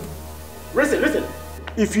and pay. Listen.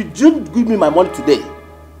 If you don't give me my money today,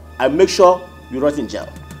 I'll make sure you rot in jail.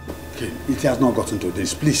 Okay, it has not gotten to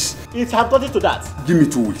this, please. It has gotten to that. Give me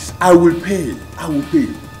 2 weeks. I will pay. I will pay.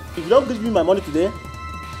 If you don't give me my money today,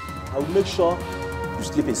 I will make sure you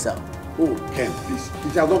sleep in cell. Oh, Ken, please.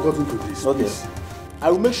 It has not gotten to this, okay. Please. I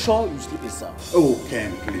will make sure you sleep in cell. Oh,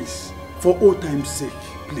 Ken, please. For old time's sake,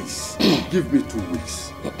 please. Give me 2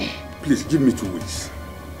 weeks. Please, give me 2 weeks.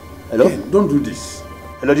 Hello? Ken, don't do this.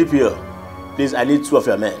 Hello, GPO. Please, I need 2 of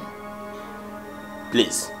your men.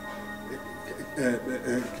 Please.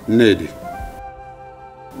 Ned,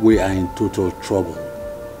 we are in total trouble.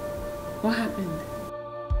 What happened?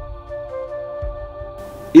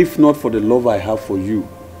 If not for the love I have for you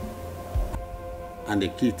and the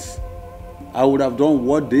kids, I would have done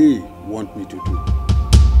what they want me to do.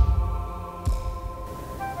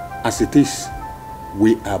 As it is,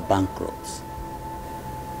 we are bankrupt.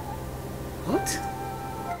 What?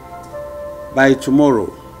 By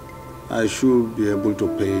tomorrow, I should be able to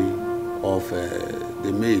pay off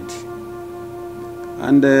the maid.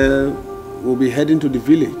 And we'll be heading to the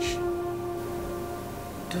village.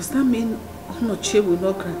 Does that mean Onoche will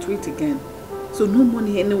not graduate again? So no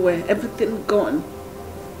money anywhere, everything gone?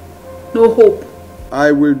 No hope?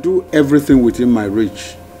 I will do everything within my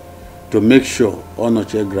reach to make sure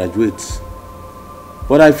Onoche graduates.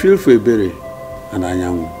 But I feel for Ebere and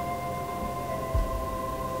Anyanwu.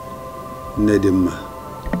 Nedima,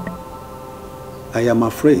 I am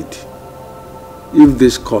afraid if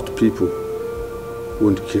these court people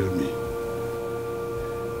won't kill me.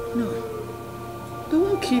 No, they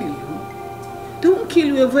won't kill you. They won't kill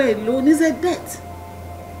you ever alone. It's a debt.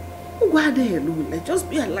 Why are they alone? Like, just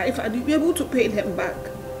be alive and you'll be able to pay them back.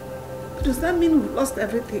 But does that mean we've lost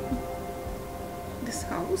everything? This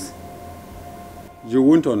house? You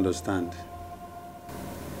won't understand.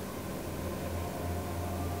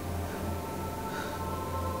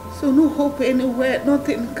 So no hope anywhere,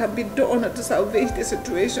 nothing can be done to salvage the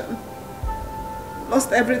situation.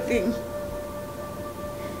 Lost everything.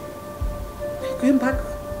 We're going back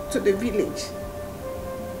to the village.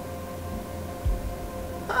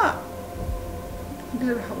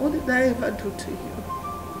 What did I ever do to you?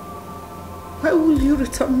 Why will you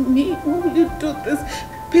return me? Why will you do this?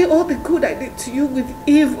 Pay all the good I did to you with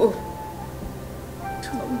evil.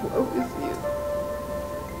 Do not be well with you.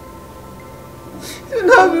 Do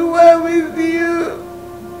not be well with you.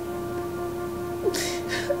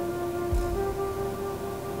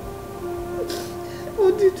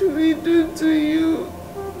 What did we do to you?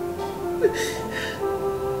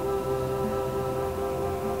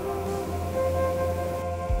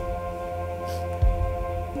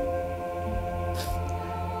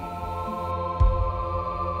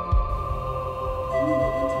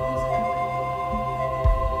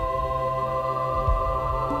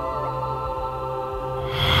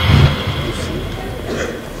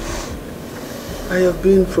 I have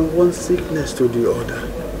been from one sickness to the other.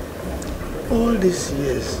 All these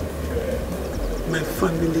years, my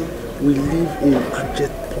family will live in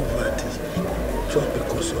abject poverty just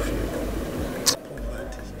because of you.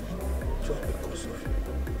 Poverty just because of you.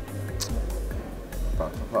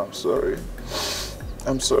 Papa, I'm sorry.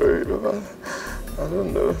 I'm sorry, Baba. I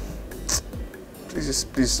don't know. Please,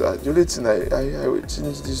 the only thing I will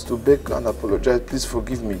change this to beg and apologize. Please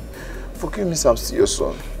forgive me. Forgive me, I'm still your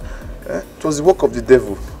son. It was the work of the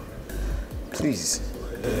devil. Please.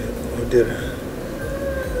 Odera,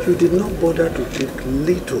 you did not bother to take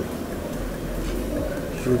little.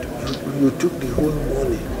 You took the whole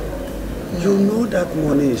money. You know that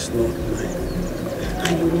money is not mine.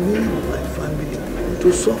 And you need my family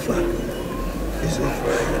to suffer. Is it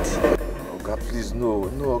right? Oh God, please, no.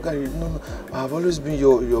 I've always been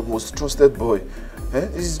your most trusted boy.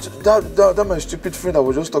 It's that my stupid friend that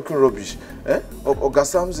was just talking rubbish. Oga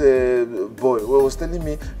Sam's boy was telling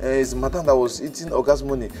me his madam that was eating Oga's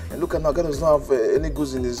money. And look at now, Oga does not have any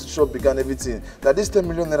goods in his shop, began everything. That this 10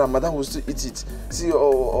 million naira, madam will still eat it. See,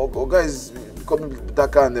 Oga is becoming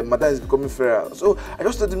darker and the madam is becoming fairer. So I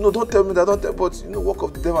just told him, no, don't tell me that, don't tell, but work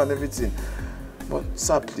of the devil and everything. But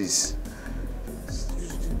sir, please,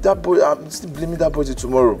 that boy, I'm still blaming that boy till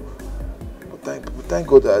tomorrow. Thank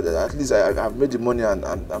God that at least I've made the money and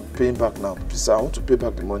I'm paying back now. Please, I want to pay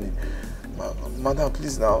back the money. Madam,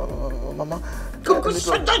 please now. Mama.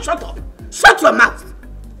 Shut up. Shut your mouth.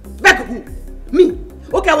 Beg who? Me.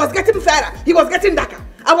 Okay, I was getting fairer. He was getting darker.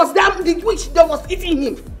 I was down the witch that was eating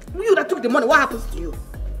him. You that took the money, what happens to you?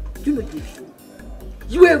 You know you fool.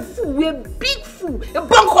 You a fool, a big fool, a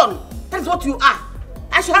bunkhorn. That's what you are.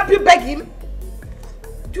 I should help you beg him.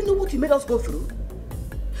 Do you know what you made us go through?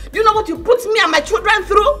 Do you know what you put me and my children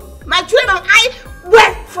through? My children and I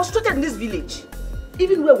were frustrated in this village.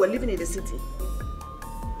 Even when we were living in the city.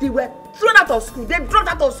 They were thrown out of school. They dropped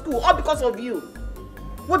out of school all because of you.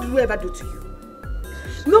 What did we ever do to you?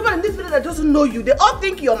 Nobody in this village that doesn't know you. They all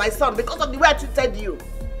think you're my son because of the way I treated you.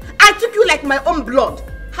 I took you like my own blood.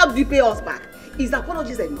 How do you pay us back? Is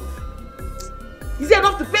apologies enough? Is it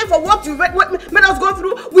enough to pay for what you made us go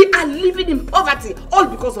through? We are living in poverty all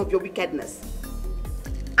because of your wickedness.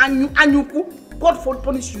 And you, God for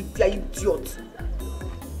punish you, dear idiot.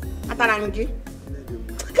 Atarangi.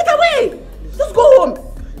 Get away! Just go home.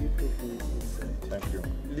 Thank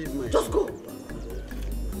you. Just go.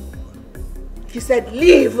 He said,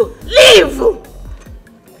 leave! Leave!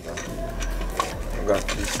 God,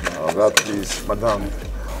 please now. God, please. Madam.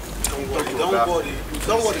 Don't worry.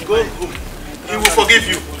 Go home. He will forgive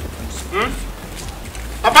you.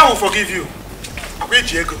 Papa will forgive you. Where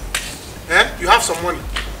Diego? You have some money.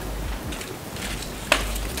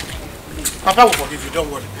 Papa will forgive you, don't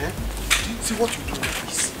worry. See what you do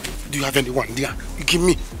is. Do you have anyone there? You give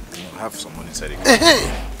me. I have some money inside.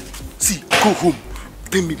 See, go home.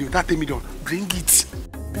 10 million, that 10 million. Bring it.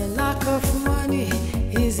 The lack of money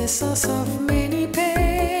is a source of many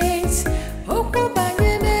pains.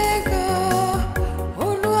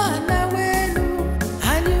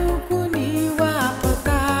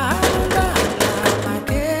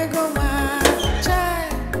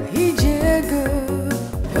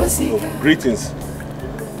 Greetings.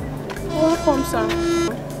 Welcome, sir.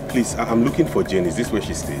 Please, I'm looking for Jane. Is this where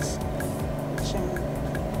she stays?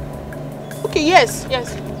 Okay, yes.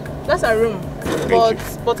 That's her room.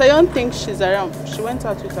 But I don't think she's around. She went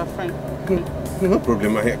out with her friend. No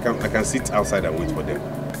problem. I can sit outside and wait for them.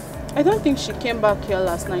 I don't think she came back here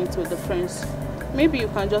last night with the friends. Maybe you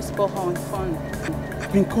can just call her on the phone.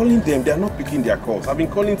 I've been calling them. They are not picking their calls. I've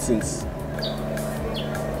been calling since.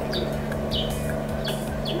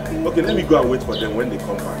 Okay, let me go and wait for them when they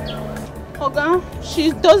come back. Oga,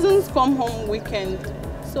 she doesn't come home weekend.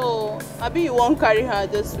 So, maybe you won't carry her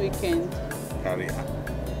this weekend. Carry her?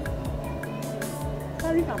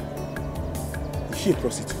 Carry her. Is she a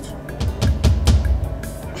prostitute?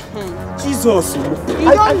 Jesus! You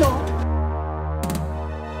don't know.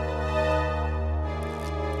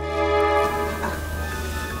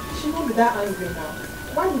 She won't be that angry now.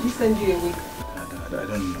 Why did he send you away? I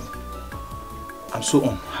don't know. I'm so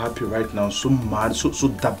unhappy right now, so mad, so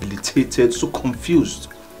debilitated, so confused.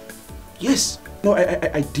 Yes, no,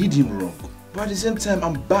 I did him wrong. But at the same time,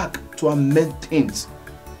 I'm back to amend things.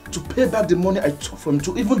 To pay back the money I took from him,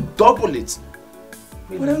 to even double it.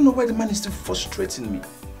 Really? But I don't know why the man is still frustrating me.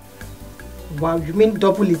 Wow, you mean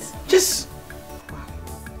double it? Yes.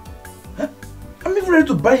 Huh? I'm even ready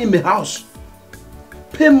to buy him a house.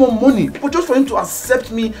 Pay more money, but just for him to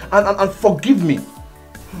accept me and forgive me.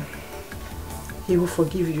 He will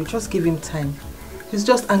forgive you. Just give him time. He's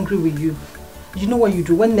just angry with you. You know what you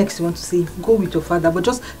do? When next you want to say, go with your father, but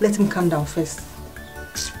just let him calm down first.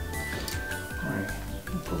 Alright,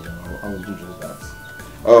 no problem. I will do just that.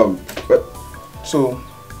 But so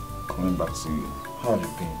coming back to you, how have you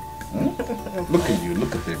been? Look at you,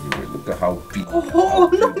 look at everywhere, look at how big. Oh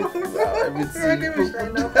no!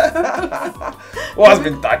 What has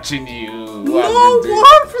been touching you? No,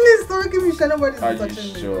 please don't give me shit. Nobody's been touching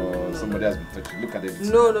me. Are you sure? Somebody has been touching you. Look at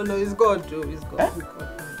everything. No, it's God, Joe. It's God. It's God.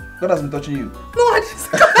 God has been touching you? No,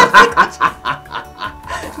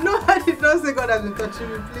 I did not say God has been touching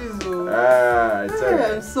me. Please, Joe. It's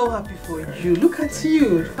alright. I'm so happy for you. Look at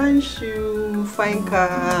you. Fine shoe, fine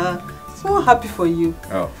car. So happy for you.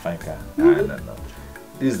 Oh, fine car. No.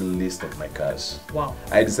 This is the list of my cars. Wow.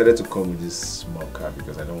 I decided to come with this small car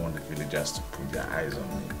because I don't want the villagers to put their eyes on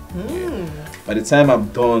me. Yeah. By the time I'm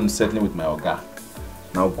done settling with my Oga,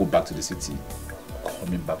 now go back to the city,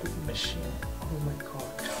 coming back with a machine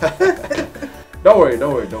Don't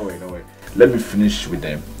worry. Let me finish with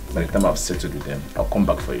them. By the time I've settled with them, I'll come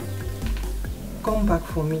back for you. Come back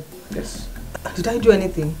for me? Yes. Did I do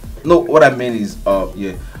anything? No, what I mean is,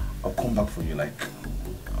 yeah, I'll come back for you. Like,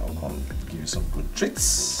 I'll come give you some good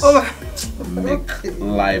treats. Oh, make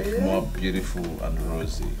life more beautiful and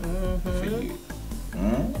rosy for you.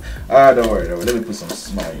 Don't worry. Let me put some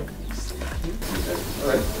smile on your face.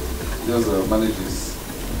 Alright. Just manage this.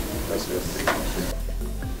 That's your thing.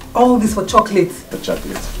 All this for chocolate? For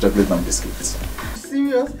chocolate and biscuits.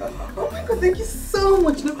 Serious? Oh my god, thank you so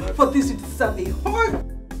much. No, for this you deserve a hug.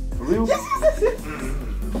 For real? Yes.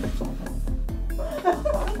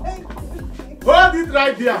 Hold it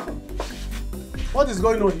right there. What is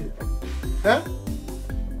going on here? Eh?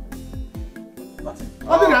 Nothing.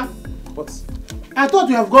 What? I thought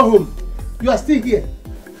you have gone home. You are still here.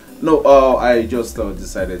 No, I just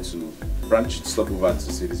decided to stop over to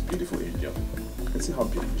see this beautiful angel. You can see how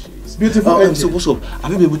beautiful she is. Beautiful angel. So what's up?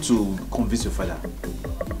 Have you been able to convince your father?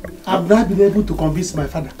 I've not been able to convince my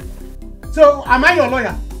father. So, am I your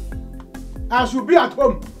lawyer? I should be at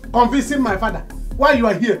home convincing my father while you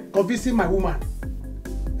are here convincing my woman.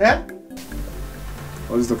 Eh?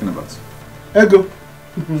 What is he talking about? Ego.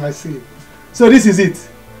 I see. So this is it.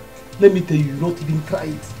 Let me tell you, not even try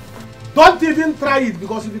it. Don't even try it,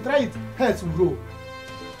 because if you try it, heads will grow.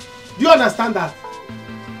 Do you understand that?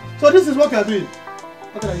 So this is what you are doing.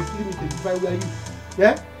 What are you limited if I were you?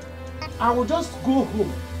 Yeah? I will just go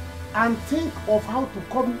home and think of how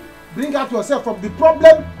to bring out yourself from the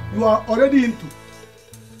problem you are already into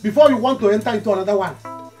before you want to enter into another one.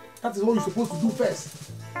 That is what you're supposed to do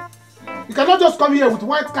first. You cannot just come here with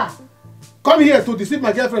white car. Come here to deceive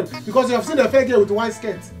my girlfriend because you have seen a fair girl with a white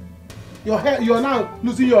skirt. Your hair, you are now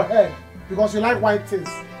losing your hair because you like white things.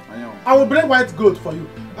 I will bring white goat for you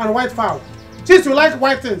and white fowl. Since you like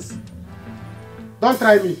white things, don't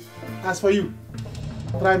try me. As for you,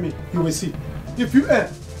 try me. You will see. If you I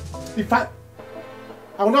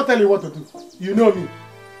will not tell you what to do. You know me.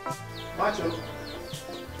 Macho.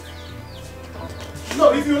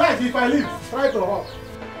 No, if you like, if I leave, try to hug.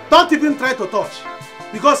 Don't even try to touch.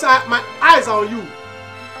 Because my eyes are on you.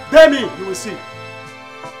 Dare me, you will see.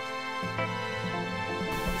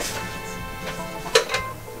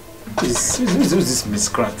 Who's this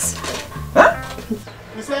miscreant? Huh?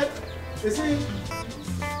 You see,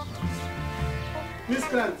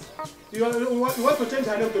 miscreant. You want to change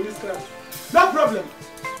her name to miscreant. No problem.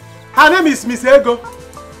 Her name is Miss Ego.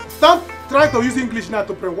 Don't try to use English now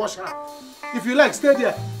to brainwash her. If you like, stay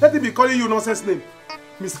there. Let me be calling you nonsense name.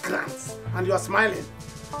 Miscreant. And you are smiling.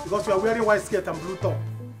 Because you are wearing white skirt and blue top.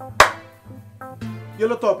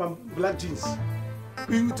 Yellow top and black jeans.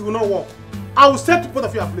 It will not work. I will set both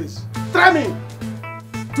of you a place. Try me.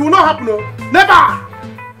 It will not happen. No. Never.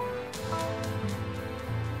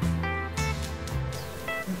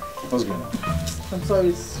 What's going on? I'm sorry,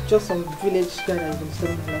 it's just some village guy that has been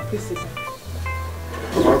disturbing my life. Please sit down.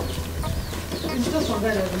 It's just some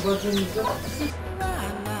guy that has been bothering me.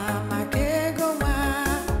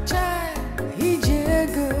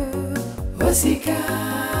 Osika,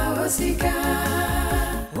 Osika,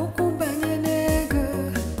 ukubanyenego,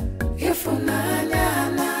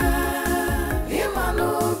 ifunanyana, imanu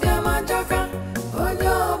biamajoka,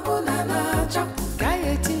 onyobu nanacho,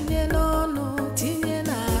 kaye tinye nono, tinye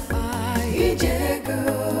napa, ijego,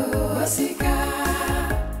 Osika,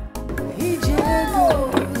 ijego,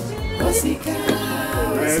 Osika,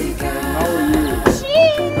 Osika. How are you?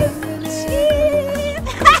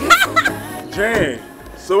 Jane.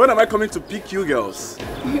 So when am I coming to pick you girls?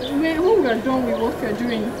 When we are done with what you're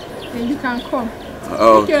doing, then you can come.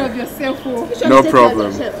 Oh. Take care of yourself. Oh. No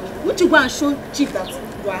problem. Won't you go and show Chief that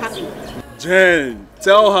you are happy? Jane,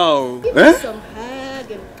 tell her. Give me some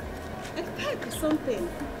hug and a peck or something.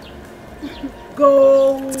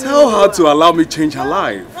 Go. Tell her to allow me change her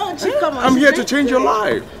life. Oh, Chief, come on. I'm here to change your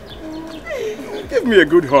life. Give me a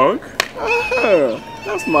good hug.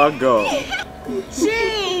 That's my girl. Chief.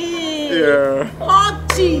 Yeah. Hug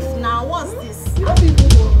Chief now. What's this?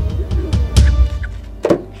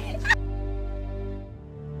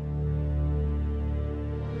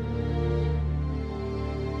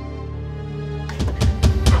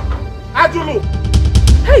 Ajulu!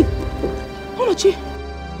 Hey! Olochi!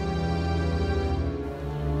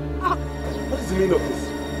 What is the meaning of this?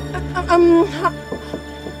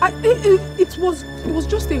 It was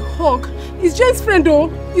just a hug. He's Jane's friend though.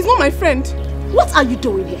 He's not my friend. What are you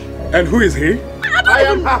doing here? And who is he? I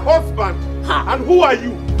am her husband. And who are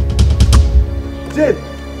you? Jane.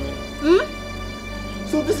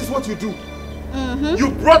 So this is what you do.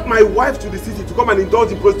 You brought my wife to the city to come and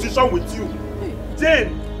indulge in prostitution with you.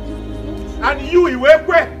 Jane. And you,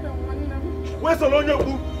 Iwekwe. Where's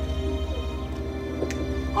Solonyoku?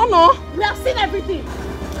 Oh no, we have seen everything.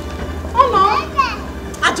 Oh no.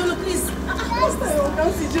 Ajolo, please.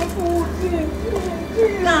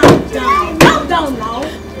 Calm down now.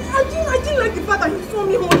 I didn't like the fact that you saw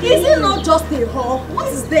me holding. Is it not just a hug? What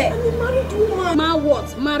is there? I'm a married woman. Ma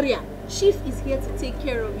what? Maria. Chief is here to take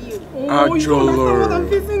care of you. Oh, you don't understand what I'm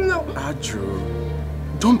facing now. Ajolo,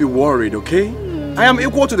 don't be worried, okay? I am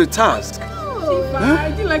equal to the task. Chief,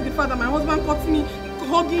 I didn't like the fact that my husband caught me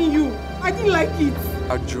hugging you. I didn't like it.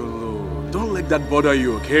 Ajolo, don't let that bother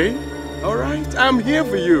you, okay? Alright, I'm here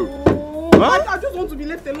for you. I just want to be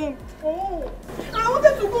left alone. Oh, I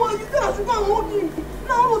wanted to go and you said I should go and hug him.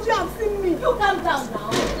 Now what you have seen me. You calm down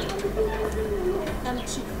now.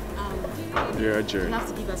 Chief, Yeah, Jerry. You have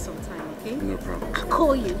to give us some time, okay? No problem. I'll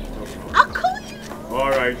call you. No problem. I'll call you.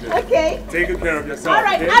 Alright, Jerry. Okay. Take good care of yourself.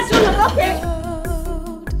 Alright, okay? Ajolo, okay.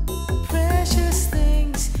 Precious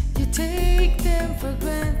things, you take them for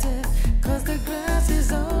granted, 'cause the grass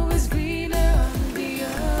is always greener on the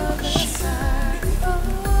other side.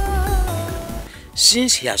 Oh.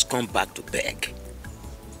 Since he has come back to beg.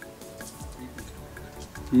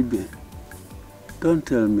 Ibe, don't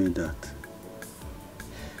tell me that.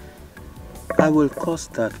 I will curse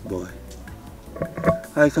that boy.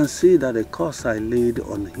 I can see that the curse I laid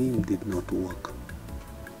on him did not work.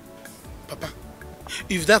 Papa,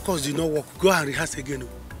 if that curse did not work, go and rehearse again.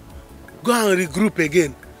 Go and regroup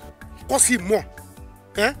again. Curse him more.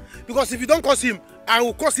 Eh? Because if you don't curse him, I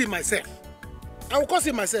will curse him myself. I will curse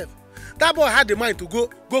him myself. That boy had the mind to go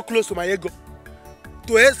close to my ego.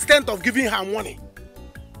 To the extent of giving her money.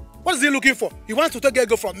 What is he looking for? He wants to take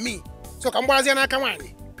ego from me. So come on,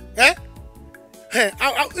 eh?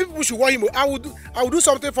 If people should want him, I will do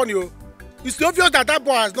something funny. It's obvious that that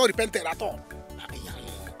boy has not repented at all.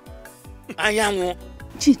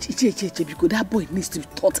 Chichi, because that boy needs to be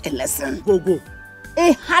taught a lesson. Go.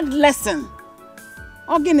 A hard lesson.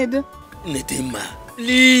 Nedima,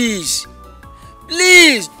 please,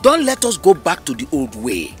 don't let us go back to the old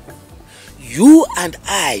way. You and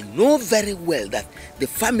I know very well that the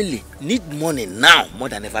family need money now more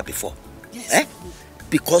than ever before. Yes. Eh?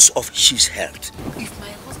 Because of Chief's health. If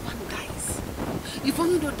my husband dies, if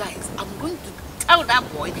Onido dies, I'm going to tell that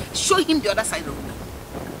boy, show him the other side of me.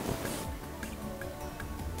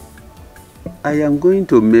 I am going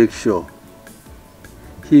to make sure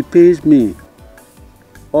he pays me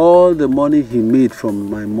all the money he made from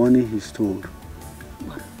my money he stole.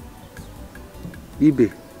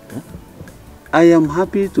 Ibe, I am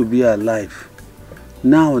happy to be alive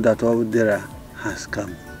now that Odera has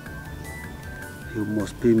come. You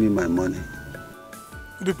must pay me my money.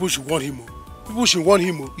 People should want him. People should want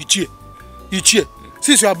him. Ichie.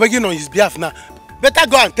 Since you are begging on his behalf now, better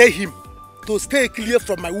go and tell him to stay clear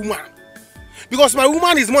from my woman. Because my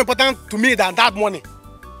woman is more important to me than that money.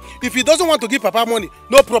 If he doesn't want to give Papa money,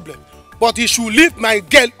 no problem. But he should leave my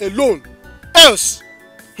girl alone. Else.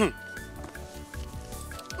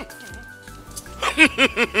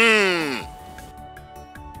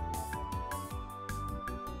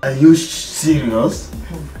 Are you serious?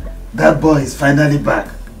 That boy is finally back.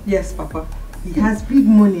 Yes, Papa. He has big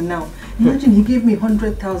money now. Imagine he gave me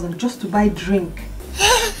 100,000 just to buy drink.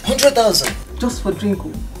 100,000? Just for drink.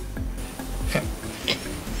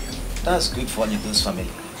 That's good for Nido's family.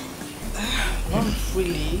 Not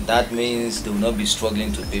really. That means they will not be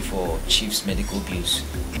struggling to pay for Chief's medical bills.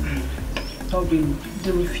 No,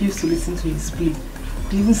 they refuse to listen to his plea.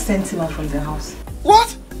 They even sent him out from their house.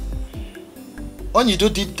 What? Onido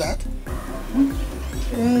did that?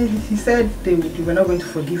 He said they were not going to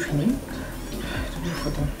forgive him. To do for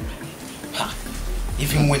them.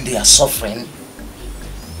 Even when they are suffering.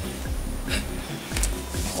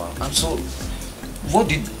 Wow. And so, what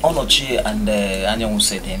did Onochie and Anyanwu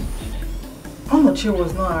say then? Onochie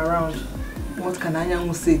was not around. What can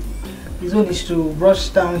Anyanwu say? His own is to rush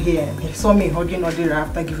down here. He saw me hugging Odira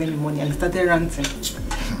after giving him money and he started ranting.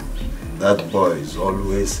 That boy is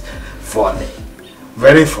always funny.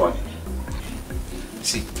 Very funny.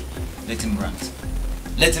 See, let him rant.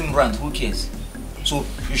 Let him rant, who cares? So,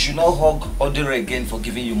 you should not hug Odira again for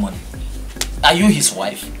giving you money. Are you his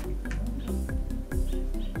wife?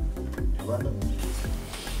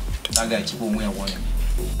 That guy, Chipo, we are warning.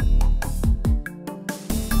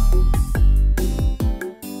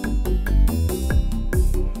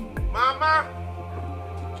 Mama!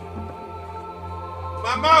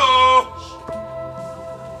 Mama, oh!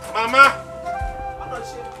 Mama!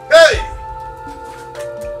 Hey!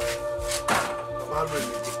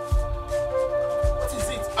 What is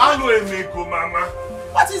it? Alo Mama.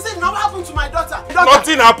 What is it? What happened to my daughter?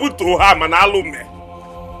 Nothing happened to her, man.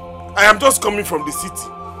 I am just coming from the city.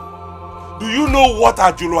 Do you know what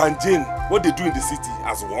Ajulo and Jane, what they do in the city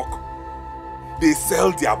as work? They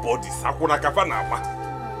sell their bodies. Jane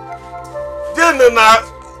and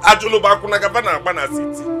Ajulo Bakunakafana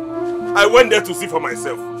city. I went there to see for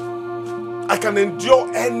myself. I can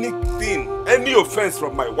endure anything, any offense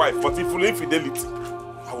from my wife, but if full infidelity,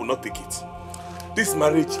 I will not take it. This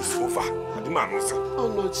marriage is over. Oh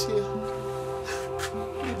no, Chia.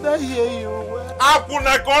 Did I hear you well?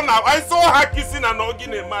 I saw her kissing and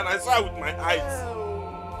hugging a man. I saw her with my eyes.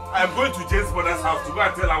 I am going to Jane's mother's house to go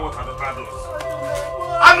and tell her what her daughter does.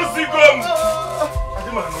 Anusigom!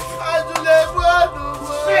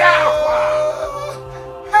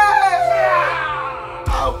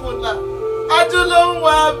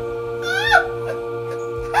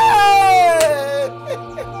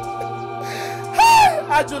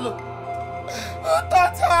 Ajulo, who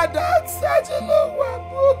taught her that?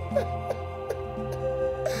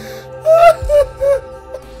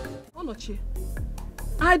 Onochie,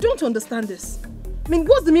 I don't understand this. I mean,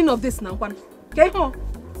 what's the meaning of this now, Juan? Okay, huh?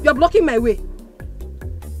 You're blocking my way.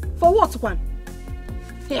 For what, Juan?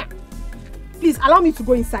 Here. Please, allow me to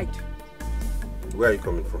go inside. Where are you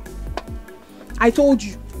coming from? I told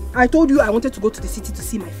you I wanted to go to the city to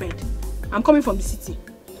see my friend. I'm coming from the city.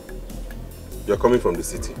 You're coming from the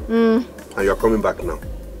city? And you're coming back now.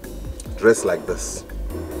 Dressed like this.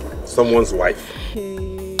 Someone's wife.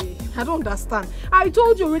 Hey, I don't understand. I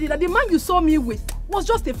told you already that the man you saw me with was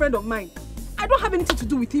just a friend of mine. I don't have anything to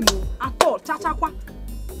do with him at all. Chachakwa.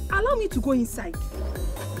 Allow me to go inside.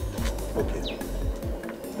 Okay.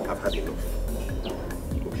 I've had enough.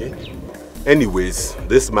 Okay? Anyways,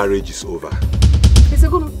 this marriage is over.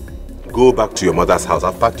 Go back to your mother's house.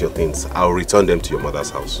 I've packed your things. I'll return them to your mother's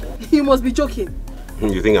house. You must be joking.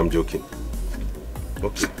 You think I'm joking?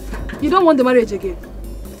 Okay. You don't want the marriage again?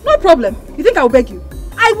 No problem. You think I will beg you?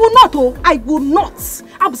 I will not, oh. I will not.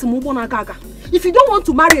 If you don't want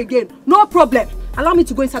to marry again, no problem. Allow me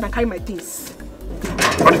to go inside and carry my things.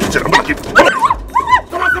 Come on,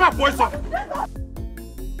 come on, boys up.